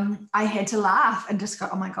I had to laugh and just go,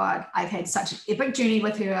 oh my God, I've had such an epic journey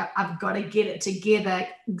with her. I've got to get it together,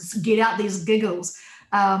 get out these giggles.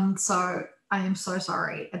 So I am so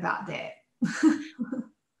sorry about that.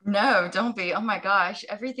 No, don't be. Oh my gosh.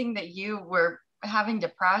 Everything that you were having to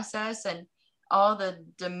process, and all the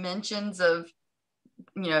dimensions of,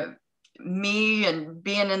 me, and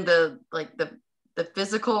being in the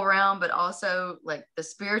physical realm, but also like the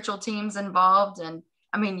spiritual teams involved. And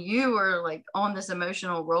I mean, you were like on this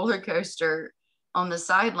emotional roller coaster on the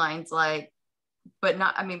sidelines, but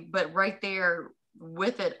right there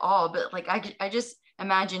with it all. But like, I just,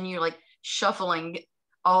 imagine you like shuffling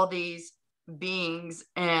all these beings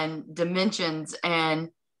and dimensions, and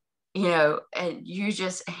and you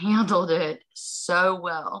just handled it so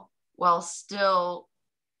well while still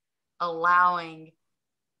allowing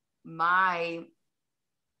my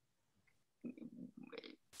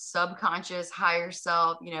subconscious higher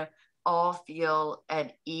self, all feel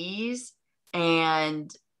at ease,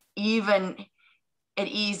 and even at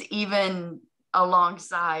ease, even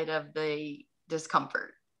alongside of the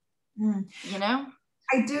discomfort.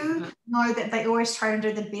 I do know that they always try to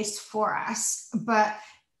do the best for us, but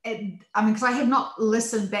because I have not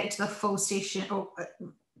listened back to the full session, or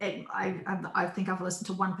I think I've listened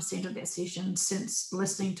to 1% of that session since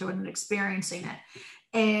listening to it and experiencing it,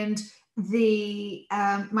 and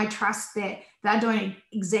my trust that they're doing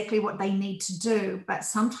exactly what they need to do, but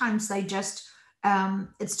sometimes they just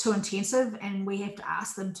it's too intensive, and we have to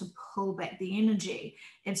ask them to pull back the energy.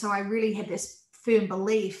 And so I really had this firm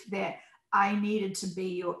belief that I needed to be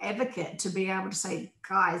your advocate, to be able to say,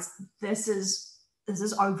 guys, this is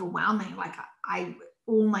overwhelming. Like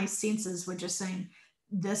all my senses were just saying,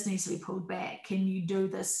 this needs to be pulled back. Can you do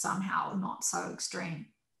this somehow not so extreme?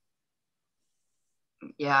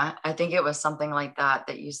 Yeah, I think it was something like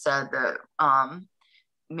that you said that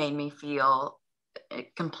made me feel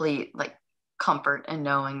complete like comfort in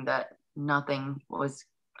knowing that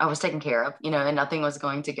I was taken care of, and nothing was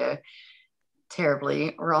going to go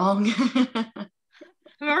terribly wrong.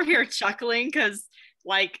 I'm over here chuckling because,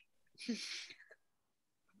 like,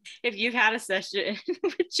 if you've had a session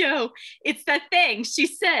with Jo, it's that thing she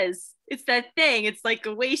says. It's that thing. It's like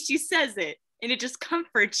the way she says it, and it just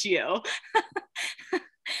comforts you.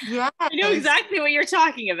 Yeah, I know exactly what you're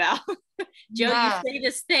talking about. Jo, yes. You say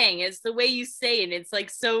this thing. It's the way you say it. And it's like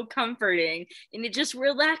so comforting, and it just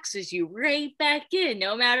relaxes you right back in,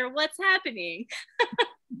 no matter what's happening.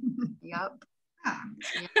 Yep.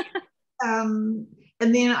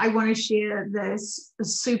 And then I want to share this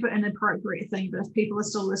super inappropriate thing, but if people are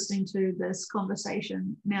still listening to this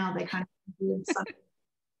conversation now, they kind of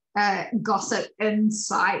have some gossip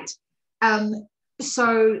insight.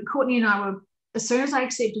 So Courtney and I were, as soon as I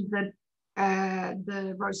accepted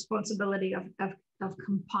the responsibility of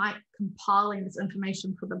compiling this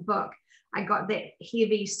information for the book, I got that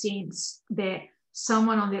heavy sense that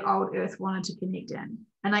someone on the old earth wanted to connect in.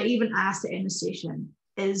 And I even asked it in a session,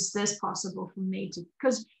 is this possible for me to,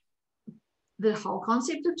 because the whole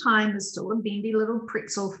concept of time is still a bendy little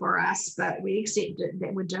pretzel for us, but we accept it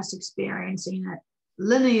that we're just experiencing it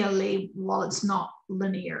linearly while it's not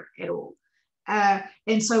linear at all.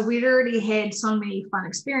 And so we'd already had so many fun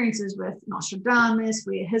experiences with Nostradamus,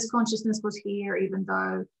 where his consciousness was here, even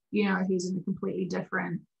though, he's in a completely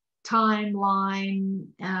different timeline,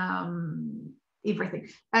 everything.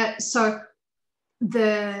 So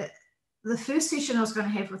the first session I was going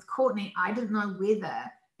to have with Courtney, I didn't know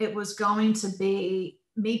whether it was going to be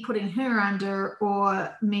me putting her under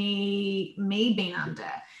or me being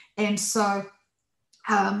under. And so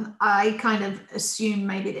I kind of assumed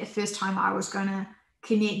maybe that first time I was going to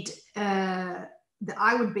connect, that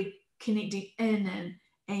I would be connecting in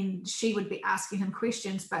and she would be asking him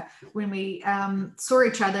questions. But when we saw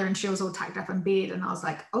each other and she was all tucked up in bed, and I was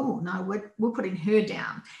like, oh no, we're putting her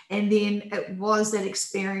down. And then it was that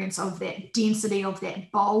experience of that density of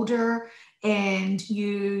that boulder, and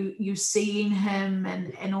you seeing him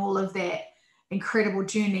and all of that incredible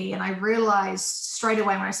journey. And I realized straight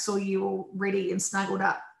away when I saw you all ready and snuggled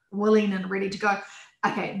up, willing and ready to go,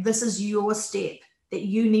 okay, this is your step, that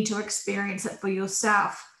you need to experience it for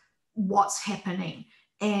yourself, what's happening.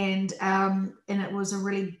 And it was a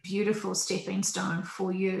really beautiful stepping stone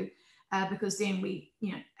for you, because then we,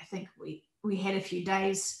 I think we had a few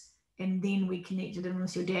days, and then we connected in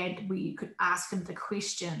with your dad where you could ask him the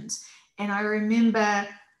questions. And I remember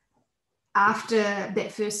after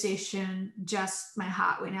that first session, just my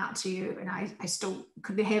heart went out to you, and I still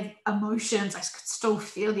could have emotions. I could still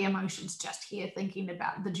feel the emotions just here thinking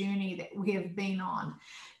about the journey that we have been on.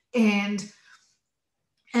 And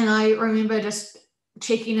I remember just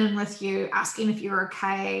checking in with you, asking if you're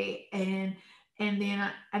okay, and then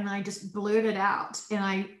I just blurted out,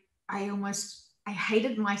 and I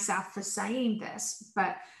hated myself for saying this,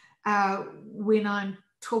 but when I'm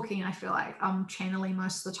talking, I feel like I'm channeling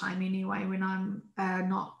most of the time anyway, when I'm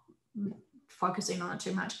not focusing on it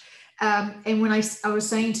too much. And when I was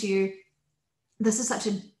saying to you, this is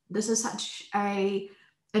such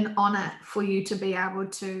an honor for you to be able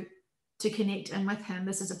to connect in with him.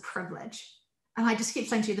 This is a privilege. And I just kept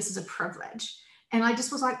saying to you, this is a privilege. And I just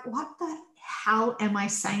was like, what the hell am I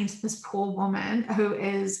saying to this poor woman who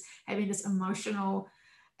is having this emotional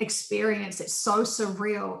experience that's so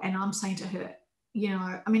surreal? And I'm saying to her, you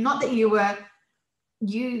know, I mean, not that you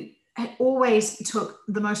always took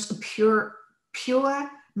the most pure,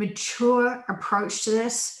 mature approach to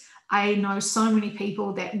this. I know so many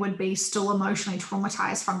people that would be still emotionally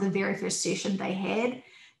traumatized from the very first session they had,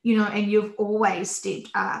 you know, and you've always stepped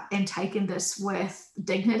up and taken this with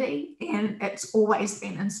dignity, and it's always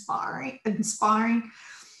been inspiring. And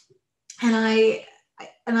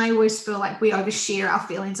I always feel like we overshare our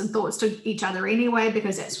feelings and thoughts to each other anyway,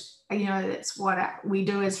 because that's, you know, that's what we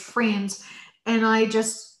do as friends. And I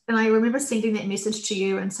remember sending that message to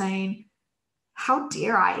you and saying, how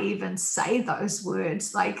dare I even say those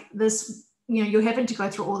words? Like this, you know, you're having to go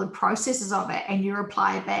through all the processes of it, and you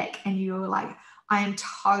reply back and you're like, I am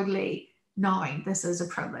totally knowing this is a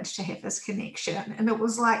privilege to have this connection. And it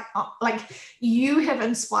was like you have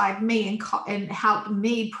inspired me and helped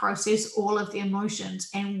me process all of the emotions,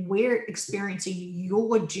 and we're experiencing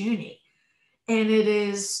your journey. And it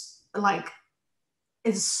is like,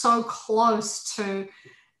 it's so close to,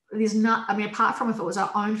 there's not, I mean, apart from if it was our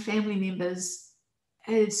own family members,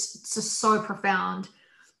 it's just so profound.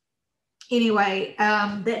 Anyway,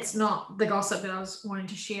 that's not the gossip that I was wanting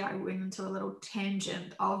to share. I went into a little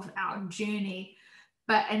tangent of our journey,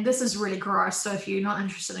 and this is really gross. So if you're not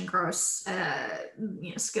interested in gross,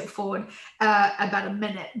 you know, skip forward about a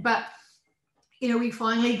minute. But you know, we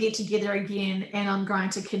finally get together again, and I'm going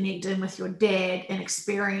to connect in with your dad and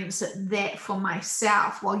experience that for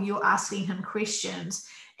myself while you're asking him questions.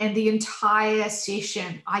 And the entire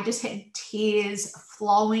session, I just had tears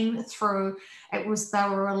flowing through. They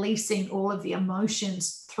were releasing all of the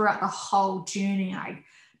emotions throughout the whole journey. I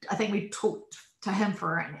think we talked to him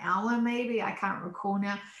for an hour, maybe, I can't recall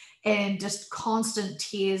now, and just constant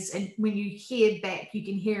tears. And when you hear back, you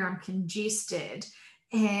can hear I'm congested.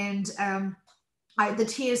 And the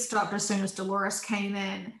tears stopped as soon as Dolores came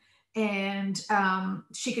in, and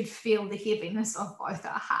she could feel the heaviness of both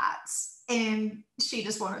our hearts. And she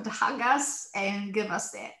just wanted to hug us and give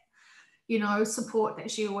us that, you know, support that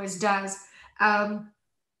she always does.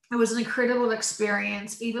 It was an incredible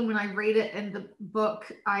experience. Even when I read it in the book,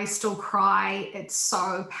 I still cry. It's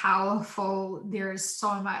so powerful. There is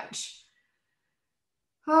so much,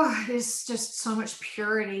 there's just so much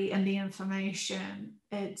purity in the information.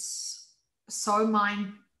 It's so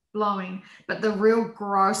mind-blowing. But the real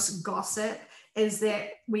gross gossip is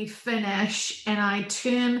that we finish and I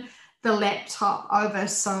turn the laptop over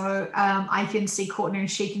so I can see Courtney and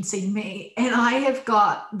she can see me. And I have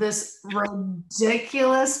got this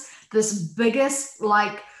ridiculous, this biggest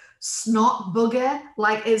like snot booger,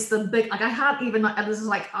 like it's the big, like I can't even, this is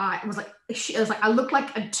like, it was like, I look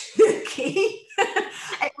like a turkey.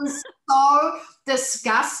 It was so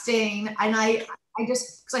disgusting. And I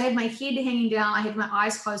just, because I had my head hanging down, I had my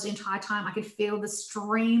eyes closed the entire time. I could feel the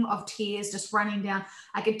stream of tears just running down.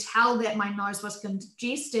 I could tell that my nose was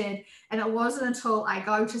congested. And it wasn't until I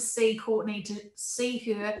go to see Courtney, to see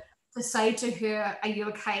her, to say to her, are you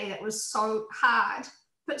okay? That was so hard,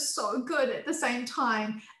 but so good at the same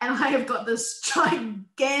time. And I have got this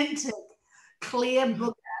gigantic clear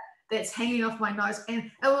booger that's hanging off my nose.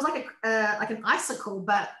 And it was like an icicle,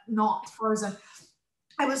 but not frozen.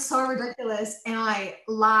 It was so ridiculous, and I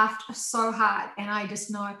laughed so hard, and I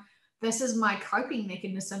just know this is my coping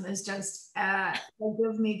mechanism, is just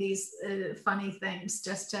give me these funny things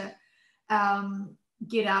just to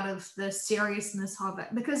get out of the seriousness of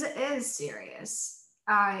it, because it is serious.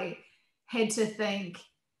 I had to think,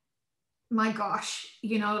 my gosh,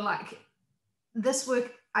 you know, like this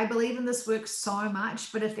work, I believe in this work so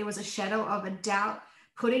much, but if there was a shadow of a doubt,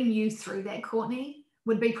 putting you through that, Courtney,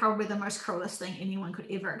 would be probably the most cruelest thing anyone could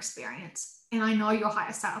ever experience. And I know your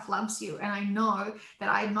higher self loves you. And I know that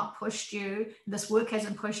I have not pushed you, this work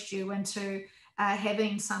hasn't pushed you into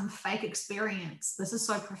having some fake experience. This is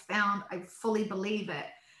so profound. I fully believe it.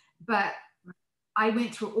 But I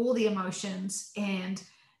went through all the emotions, and,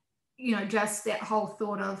 you know, just that whole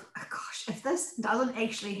thought of, oh gosh, if this doesn't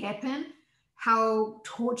actually happen, how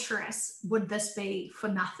torturous would this be for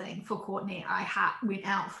nothing for Courtney? I went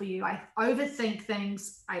out for you. I overthink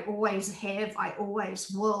things. I always have. I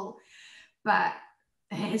always will. But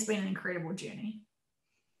it has been an incredible journey.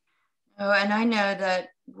 Oh, and I know that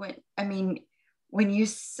when you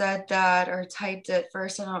said that or typed it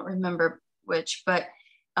first, I don't remember which, but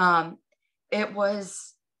it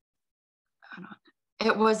was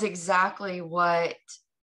exactly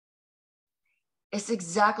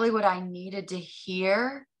what I needed to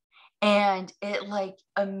hear. And it like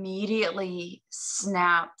immediately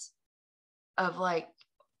snapped of like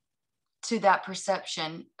to that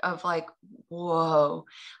perception of like, whoa,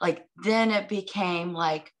 like then it became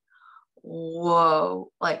like,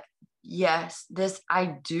 whoa, like yes, I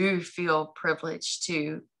do feel privileged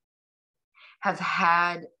to have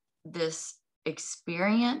had this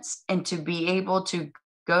experience and to be able to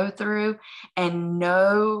go through and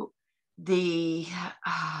know the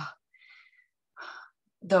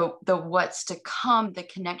the what's to come, the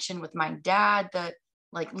connection with my dad, the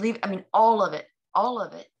like leave, I mean, all of it.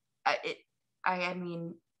 I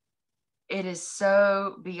mean, it is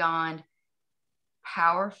so beyond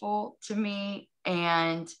powerful to me,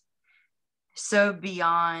 and so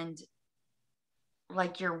beyond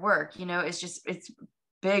like your work, it's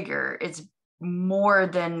bigger. It's more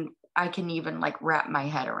than I can even like wrap my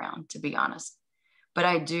head around, to be honest. But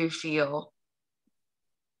I do feel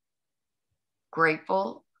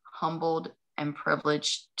grateful, humbled, and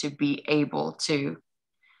privileged to be able to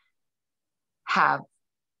have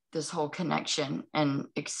this whole connection and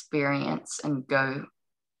experience and go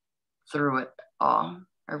through it all.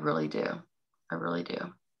 I really do. I really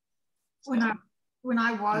do. So, when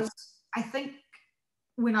I was, I think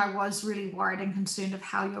when I was really worried and concerned of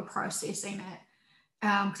how you're processing it,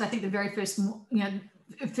 because I think the very first,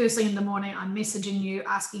 first thing in the morning, I'm messaging you,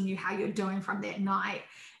 asking you how you're doing from that night.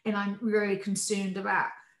 And I'm really concerned about,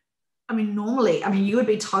 normally, you would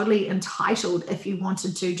be totally entitled if you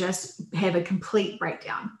wanted to just have a complete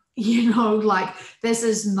breakdown, like this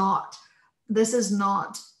is not, this,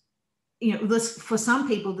 for some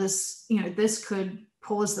people, this could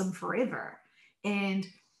pause them forever. And,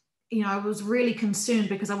 I was really concerned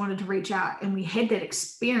because I wanted to reach out, and we had that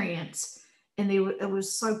experience, and it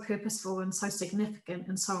was so purposeful and so significant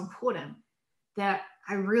and so important that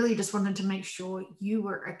I really just wanted to make sure you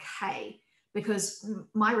were okay, because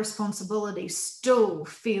my responsibility still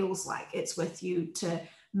feels like it's with you to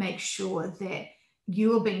make sure that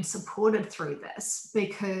you are being supported through this,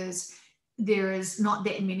 because there is not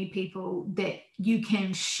that many people that you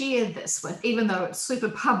can share this with, even though it's super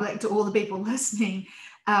public to all the people listening.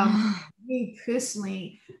 Me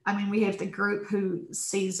personally, we have the group who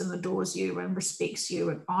sees and adores you and respects you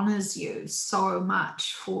and honors you so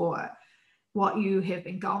much for what you have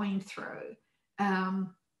been going through.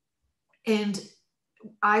 And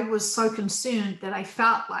I was so concerned that I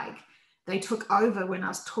felt like they took over when I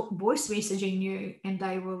was voice messaging you, and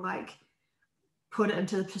they were like, put it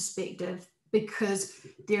into perspective, because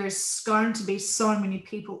there is going to be so many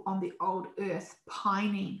people on the old earth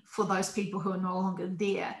pining for those people who are no longer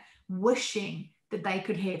there, wishing that they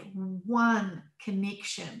could have one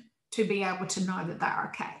connection to be able to know that they're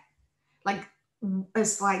okay. Like,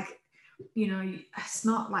 it's like, it's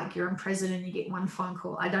not like you're in prison and you get one phone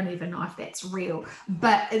call. I don't even know if that's real,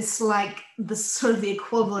 but it's like the sort of the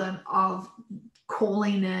equivalent of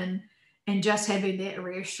calling in and just having that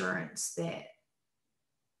reassurance that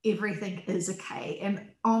everything is okay. And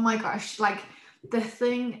oh my gosh, like the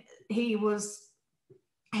thing, he wasn't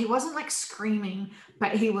like screaming,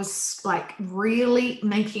 but he was like really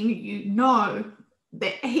making you know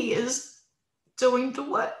that he is doing the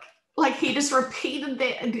work. Like he just repeated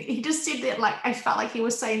that, and he just said that, like I felt like he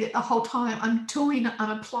was saying that the whole time. I'm doing it,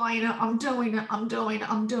 I'm applying it, I'm doing it, I'm doing it,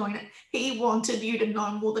 I'm doing it. He wanted you to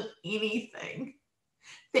know more than anything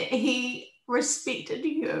that he respected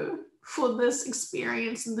you for this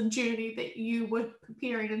experience and the journey that you were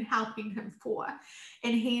preparing and helping him for.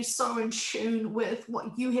 And he's so in tune with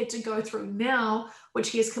what you had to go through now, which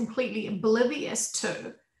he is completely oblivious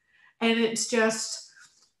to. And it's just,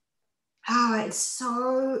 it's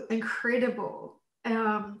so incredible.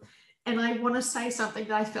 And I want to say something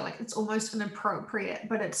that I feel like it's almost inappropriate,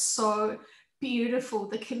 but it's so beautiful,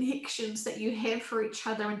 the connections that you have for each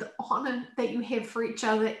other and the honor that you have for each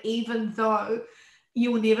other, even though you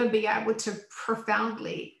will never be able to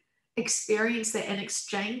profoundly experience that and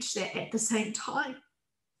exchange that at the same time.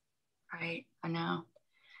 Right, I know.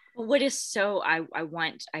 Well, what is so, I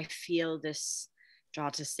feel this draw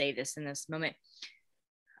to say this in this moment.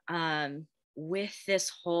 With this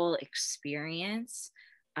whole experience,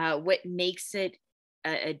 what makes it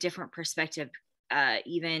a different perspective,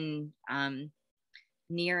 even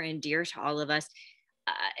near and dear to all of us,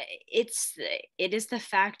 it is the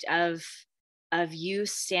fact of you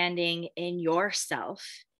standing in yourself,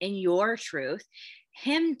 in your truth,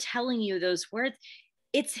 him telling you those words.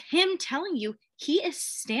 It's him telling you he is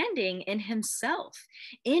standing in himself,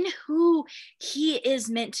 in who he is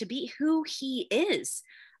meant to be, who he is.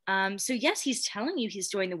 So yes, he's telling you he's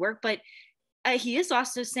doing the work, but he is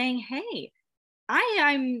also saying, hey,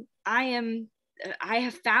 I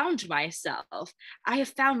have found myself. I have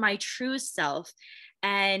found my true self.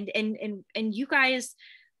 And you guys,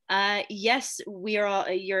 yes, we are all,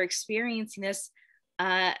 you're experiencing this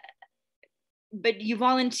but you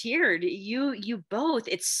volunteered, you both.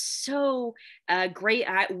 It's so great.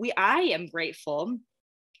 I am grateful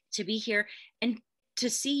to be here and to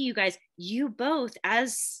see you guys, you both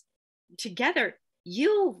as together,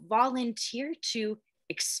 you volunteer to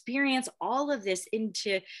experience all of this,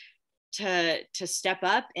 into to step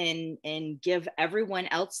up and give everyone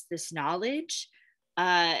else this knowledge.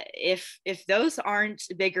 If those aren't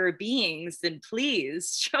bigger beings, then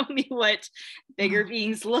please show me what bigger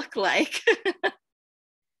beings look like.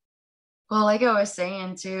 Well, like I was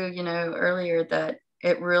saying too, earlier, that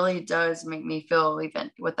it really does make me feel,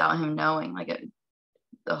 even without him knowing, like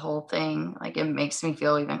the whole thing, like it makes me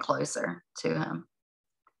feel even closer to him.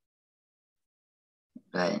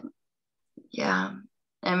 But yeah,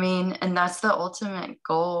 I mean, and that's the ultimate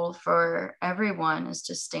goal for everyone, is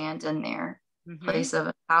to stand in their place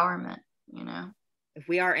of empowerment, If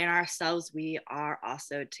we are in ourselves, we are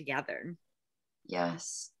also together.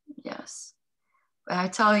 Yes. But I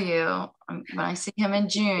tell you, when I see him in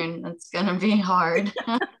June, it's going to be hard.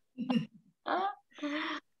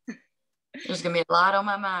 There's going to be a lot on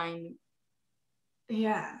my mind.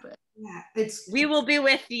 Yeah. We will be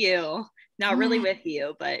with you. Not really with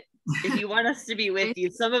you, but if you want us to be with you,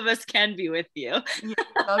 some of us can be with you.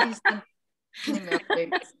 That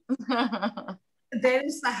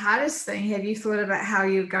is the hardest thing. Have you thought about how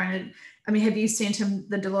you're going to, have you sent him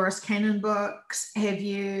the Dolores Cannon books? How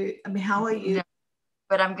are you? No,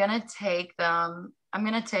 but I'm going to take them. I'm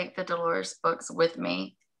going to take the Dolores books with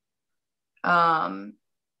me. I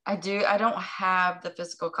don't have the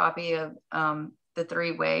physical copy of the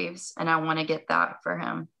 3 Waves, and I want to get that for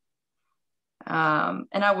him. And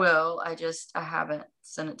I will. I haven't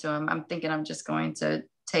sent it to him. I'm thinking I'm just going to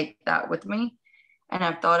take that with me. And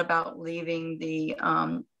I've thought about leaving the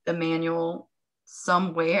manual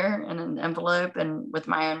somewhere in an envelope, and with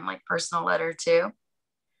my own personal letter too.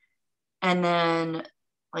 And then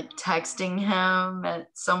texting him at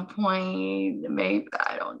some point, maybe,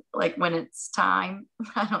 I don't, when it's time,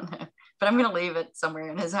 I don't know, but I'm going to leave it somewhere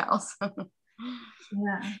in his house.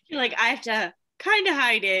 Yeah. You're I have to kind of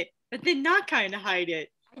hide it, but then not kind of hide it.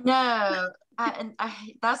 No, I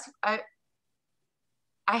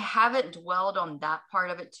haven't dwelled on that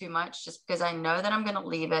part of it too much, just because I know that I'm going to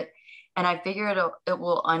leave it, and I figure it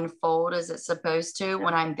will unfold as it's supposed to.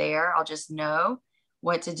 When I'm there, I'll just know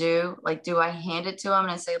what to do. Do I hand it to him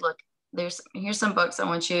and I say, look, here's some books I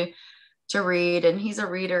want you to read, and he's a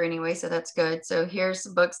reader anyway, so that's good. So here's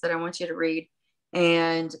some books that I want you to read,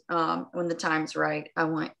 and when the time's right, I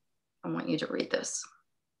want you to read this.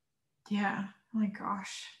 Yeah. Oh my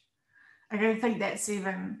gosh, I don't think that's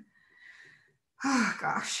even. Oh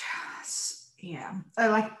gosh, yeah.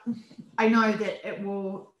 I know that it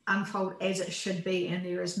will unfold as it should be, and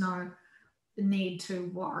there is no need to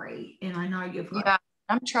worry. And I know you've got. Yeah,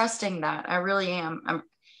 I'm trusting that. I really am.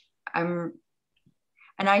 I'm,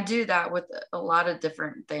 and I do that with a lot of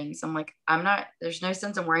different things. I'm there's no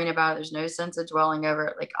sense in worrying about it. There's no sense of dwelling over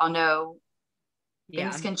it. I'll know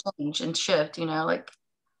things can change and shift,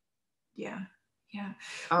 Yeah.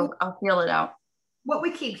 I'll feel it out. What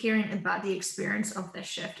we keep hearing about the experience of this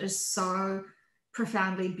shift is so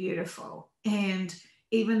profoundly beautiful. And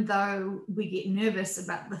even though we get nervous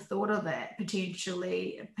about the thought of it,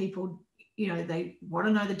 potentially people, they want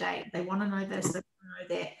to know the date, they want to know this, they want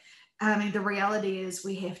to know that. The reality is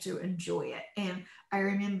we have to enjoy it. And I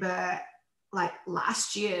remember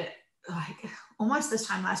last year, almost this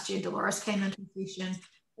time last year, Dolores came into session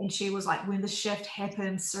and she was when the shift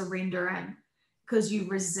happens, surrender in. Because you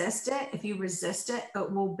resist it. If you resist it,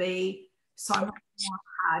 it will be so much more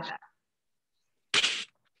harder.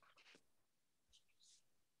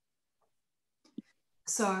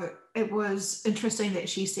 So it was interesting that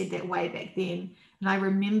she said that way back then. And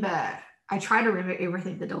I try to remember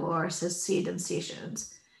everything that Dolores has said in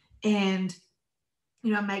sessions. And,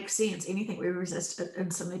 it makes sense. Anything we resist, it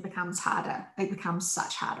instantly becomes harder. It becomes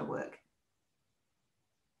such harder work.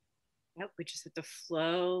 Yep, we just have to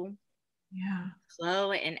flow. Yeah.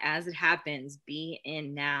 Flow, and as it happens, be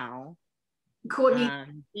in now. Courtney.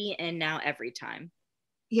 Be in now every time.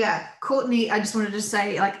 Yeah, Courtney, I just wanted to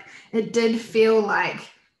say, it did feel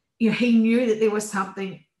he knew that there was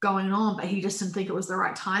something going on, but he just didn't think it was the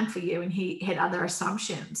right time for you, and he had other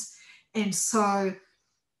assumptions. And so,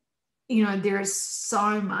 there is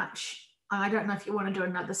so much. I don't know if you want to do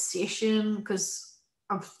another session because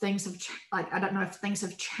of things have, I don't know if things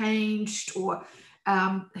have changed, or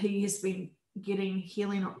he has been getting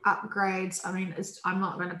healing or upgrades. I'm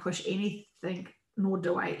not going to push anything, nor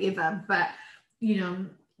do I ever, but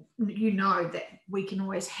that we can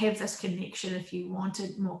always have this connection if you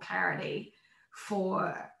wanted more clarity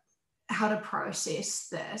for how to process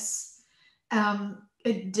this.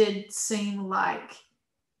 it did seem like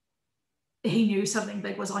he knew something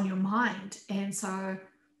big was on your mind. And so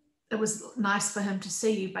it was nice for him to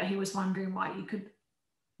see you, but he was wondering why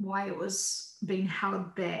it was being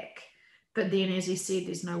held back. But then, as he said,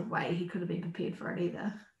 there's no way he could have been prepared for it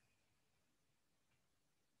either.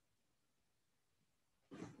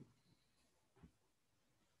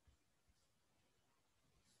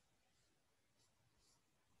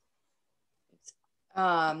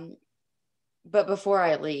 But before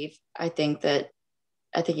I leave, I think it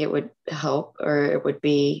would help, or it would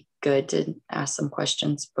be good to ask some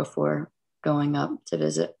questions before going up to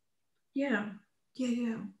visit. Yeah.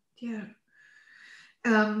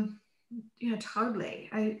 Totally.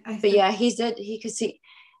 But yeah, he said he could see.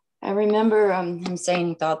 I remember him saying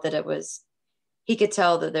he thought that he could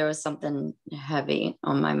tell that there was something heavy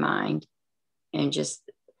on my mind, and just,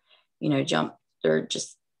 jumped or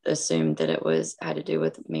just assumed that it had to do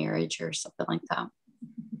with marriage or something like that.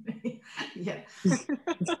 Yeah.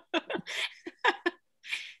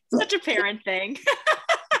 Such a parent thing.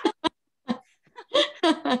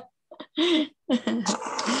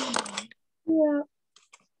 Yeah.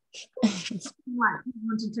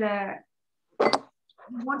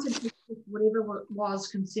 Wanted to take whatever was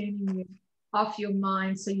concerning you off your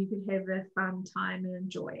mind so you could have a fun time and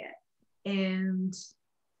enjoy it. And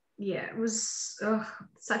yeah, it was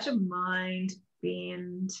such a mind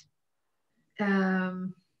bend.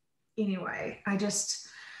 Anyway,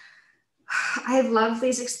 I love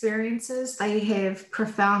these experiences. They have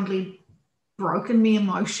profoundly broken me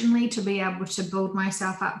emotionally to be able to build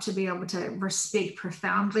myself up, to be able to respect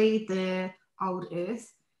profoundly the old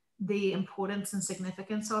earth. The importance and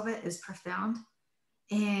significance of it is profound,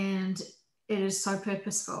 and it is so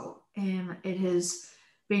purposeful, and it has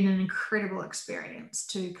been an incredible experience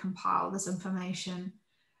to compile this information.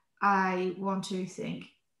 I want to thank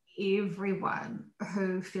everyone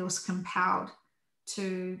who feels compelled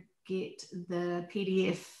to get the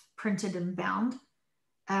PDF printed and bound,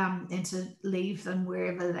 and to leave them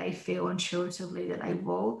wherever they feel intuitively that they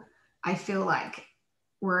will. I feel like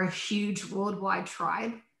we're a huge worldwide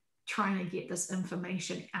tribe trying to get this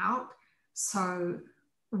information out. So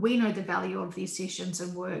we know the value of these sessions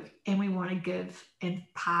and work, and we want to give and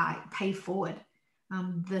pay forward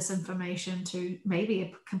this information to maybe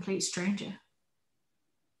a complete stranger.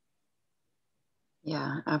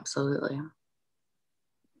 Yeah, absolutely.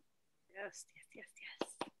 Yes.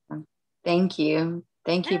 Thank you.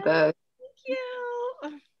 Thank you both. Thank you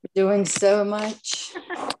for doing so much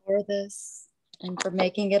for this and for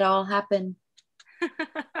making it all happen.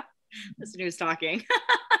 This news talking.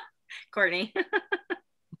 Courtney.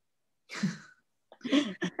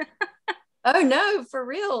 Oh no, for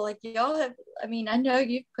real. Like, y'all have, I know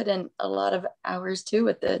you've put in a lot of hours too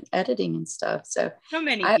with the editing and stuff. So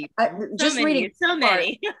many people. Just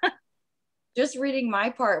reading my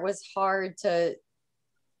part was hard to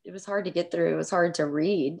get through. It was hard to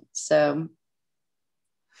read. So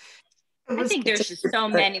I think there's just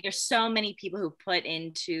there's so many people who put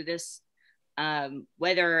into this,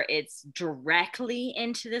 whether it's directly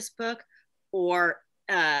into this book or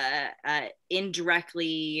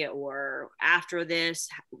indirectly or after this,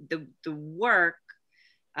 the work,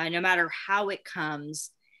 no matter how it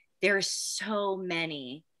comes, there's so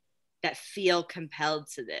many that feel compelled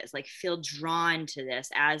to this, like feel drawn to this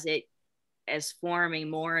as it is forming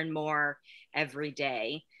more and more every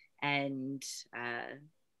day. And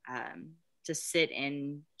to sit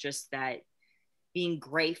in just that, being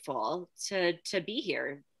grateful to be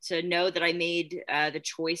here, to know that I made the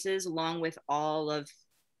choices along with all of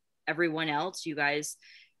everyone else. You guys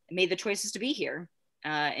made the choices to be here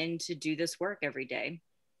and to do this work every day.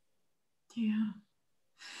 Yeah.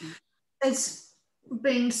 It's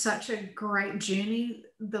been such a great journey.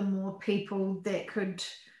 The more people that could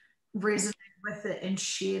resonate with it and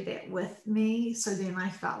share that with me. So then I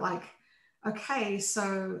felt like, okay,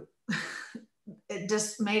 so it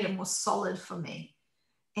just made it more solid for me.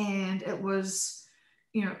 And it was,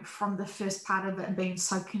 from the first part of it being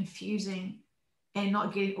so confusing and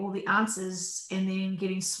not getting all the answers, and then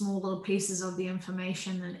getting small little pieces of the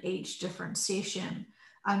information in each different session.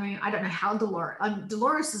 I don't know how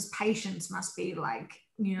Dolores's patience must be like,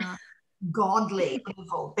 godly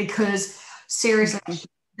level, because seriously, she's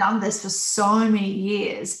done this for so many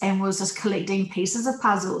years and was just collecting pieces of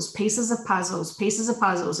puzzles.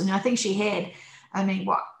 And I think she had,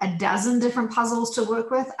 a dozen different puzzles to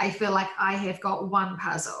work with. I feel like I have got one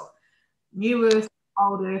puzzle: New Earth,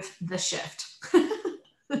 Old Earth, the shift.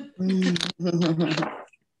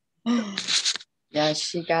 Yeah,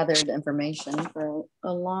 she gathered information for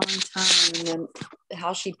a long time, and then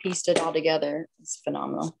how she pieced it all together is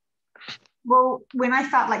phenomenal. Well, when I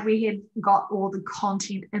felt like we had got all the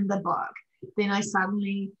content in the book, then I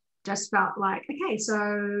suddenly just felt like, okay,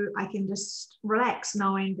 so I can just relax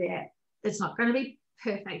knowing that it's not going to be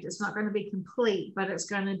perfect, it's not going to be complete, but it's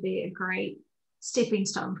going to be a great stepping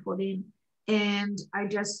stone for them. And I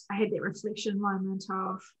had that reflection moment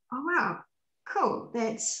of, oh wow, cool,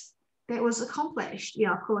 that was accomplished.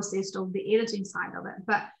 Yeah, of course, there's still the editing side of it,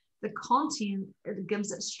 but the content, it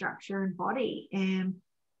gives it structure and body, and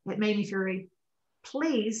it made me feel really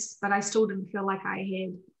pleased, but I still didn't feel like I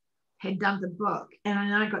had done the book. And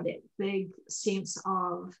I got that big sense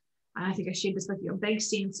of, and I think I shared this with you, a big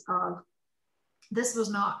sense of, this was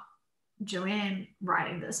not Joanne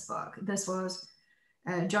writing this book. This was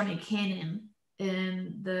Johnny Cannon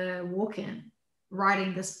in the walk-in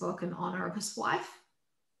writing this book in honor of his wife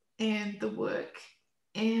and the work.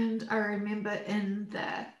 And I remember in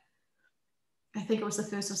I think it was the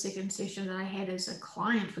first or second session that I had as a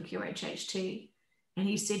client for QHHT, and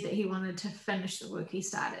he said that he wanted to finish the work he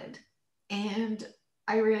started. And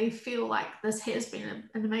I really feel like this has been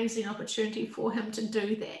an amazing opportunity for him to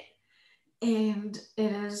do that. And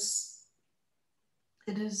it is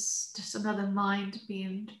just another mind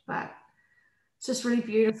bend, but it's just really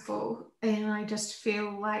beautiful. And I just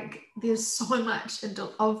feel like there's so much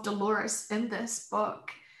of Dolores in this book.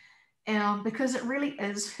 Because it really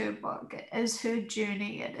is her book, it is her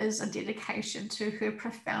journey, it is a dedication to her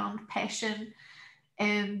profound passion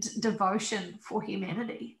and devotion for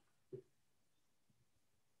humanity.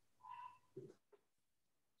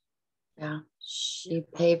 Yeah, she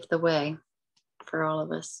paved the way for all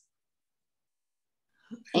of us.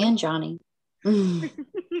 And Johnny. Yeah.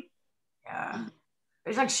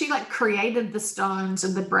 It's like she created the stones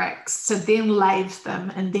and the bricks to then lathe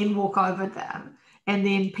them and then walk over them. And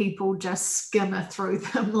then people just skimmer through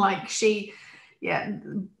them.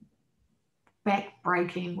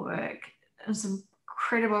 Back-breaking work. It was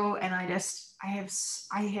incredible. And I have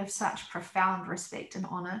such profound respect and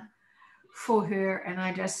honor for her. And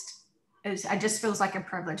I just feels like a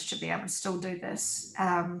privilege to be able to still do this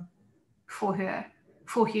for her,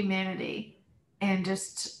 for humanity. And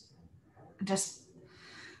just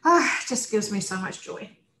gives me so much joy.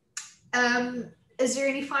 Is there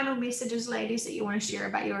any final messages, ladies, that you want to share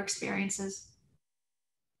about your experiences?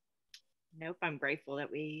 Nope, I'm grateful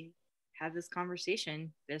that we have this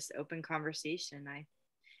conversation, this open conversation. I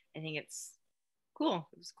think it's cool.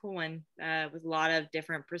 It was a cool one with a lot of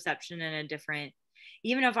different perception and a different,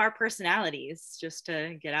 even of our personalities, just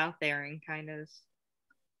to get out there and kind of,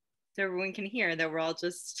 so everyone can hear that we're all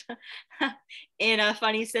just, in a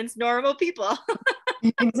funny sense, normal people.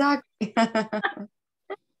 Exactly.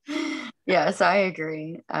 Yes, I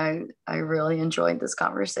agree. I really enjoyed this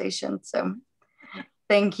conversation. So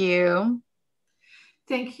thank you.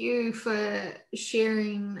 Thank you for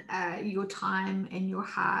sharing your time and your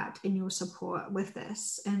heart and your support with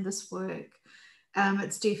this and this work.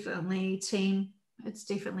 It's definitely a team. It's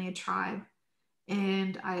definitely a tribe.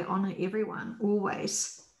 And I honor everyone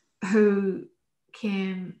always who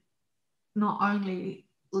can not only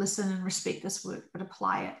listen and respect this work, but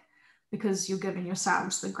apply it, because you're giving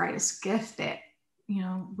yourselves the greatest gift that,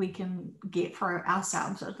 we can get for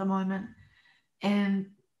ourselves at the moment.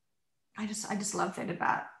 And I just love that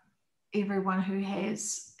about everyone who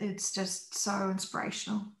has. It's just so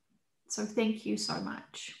inspirational. So thank you so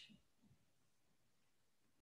much.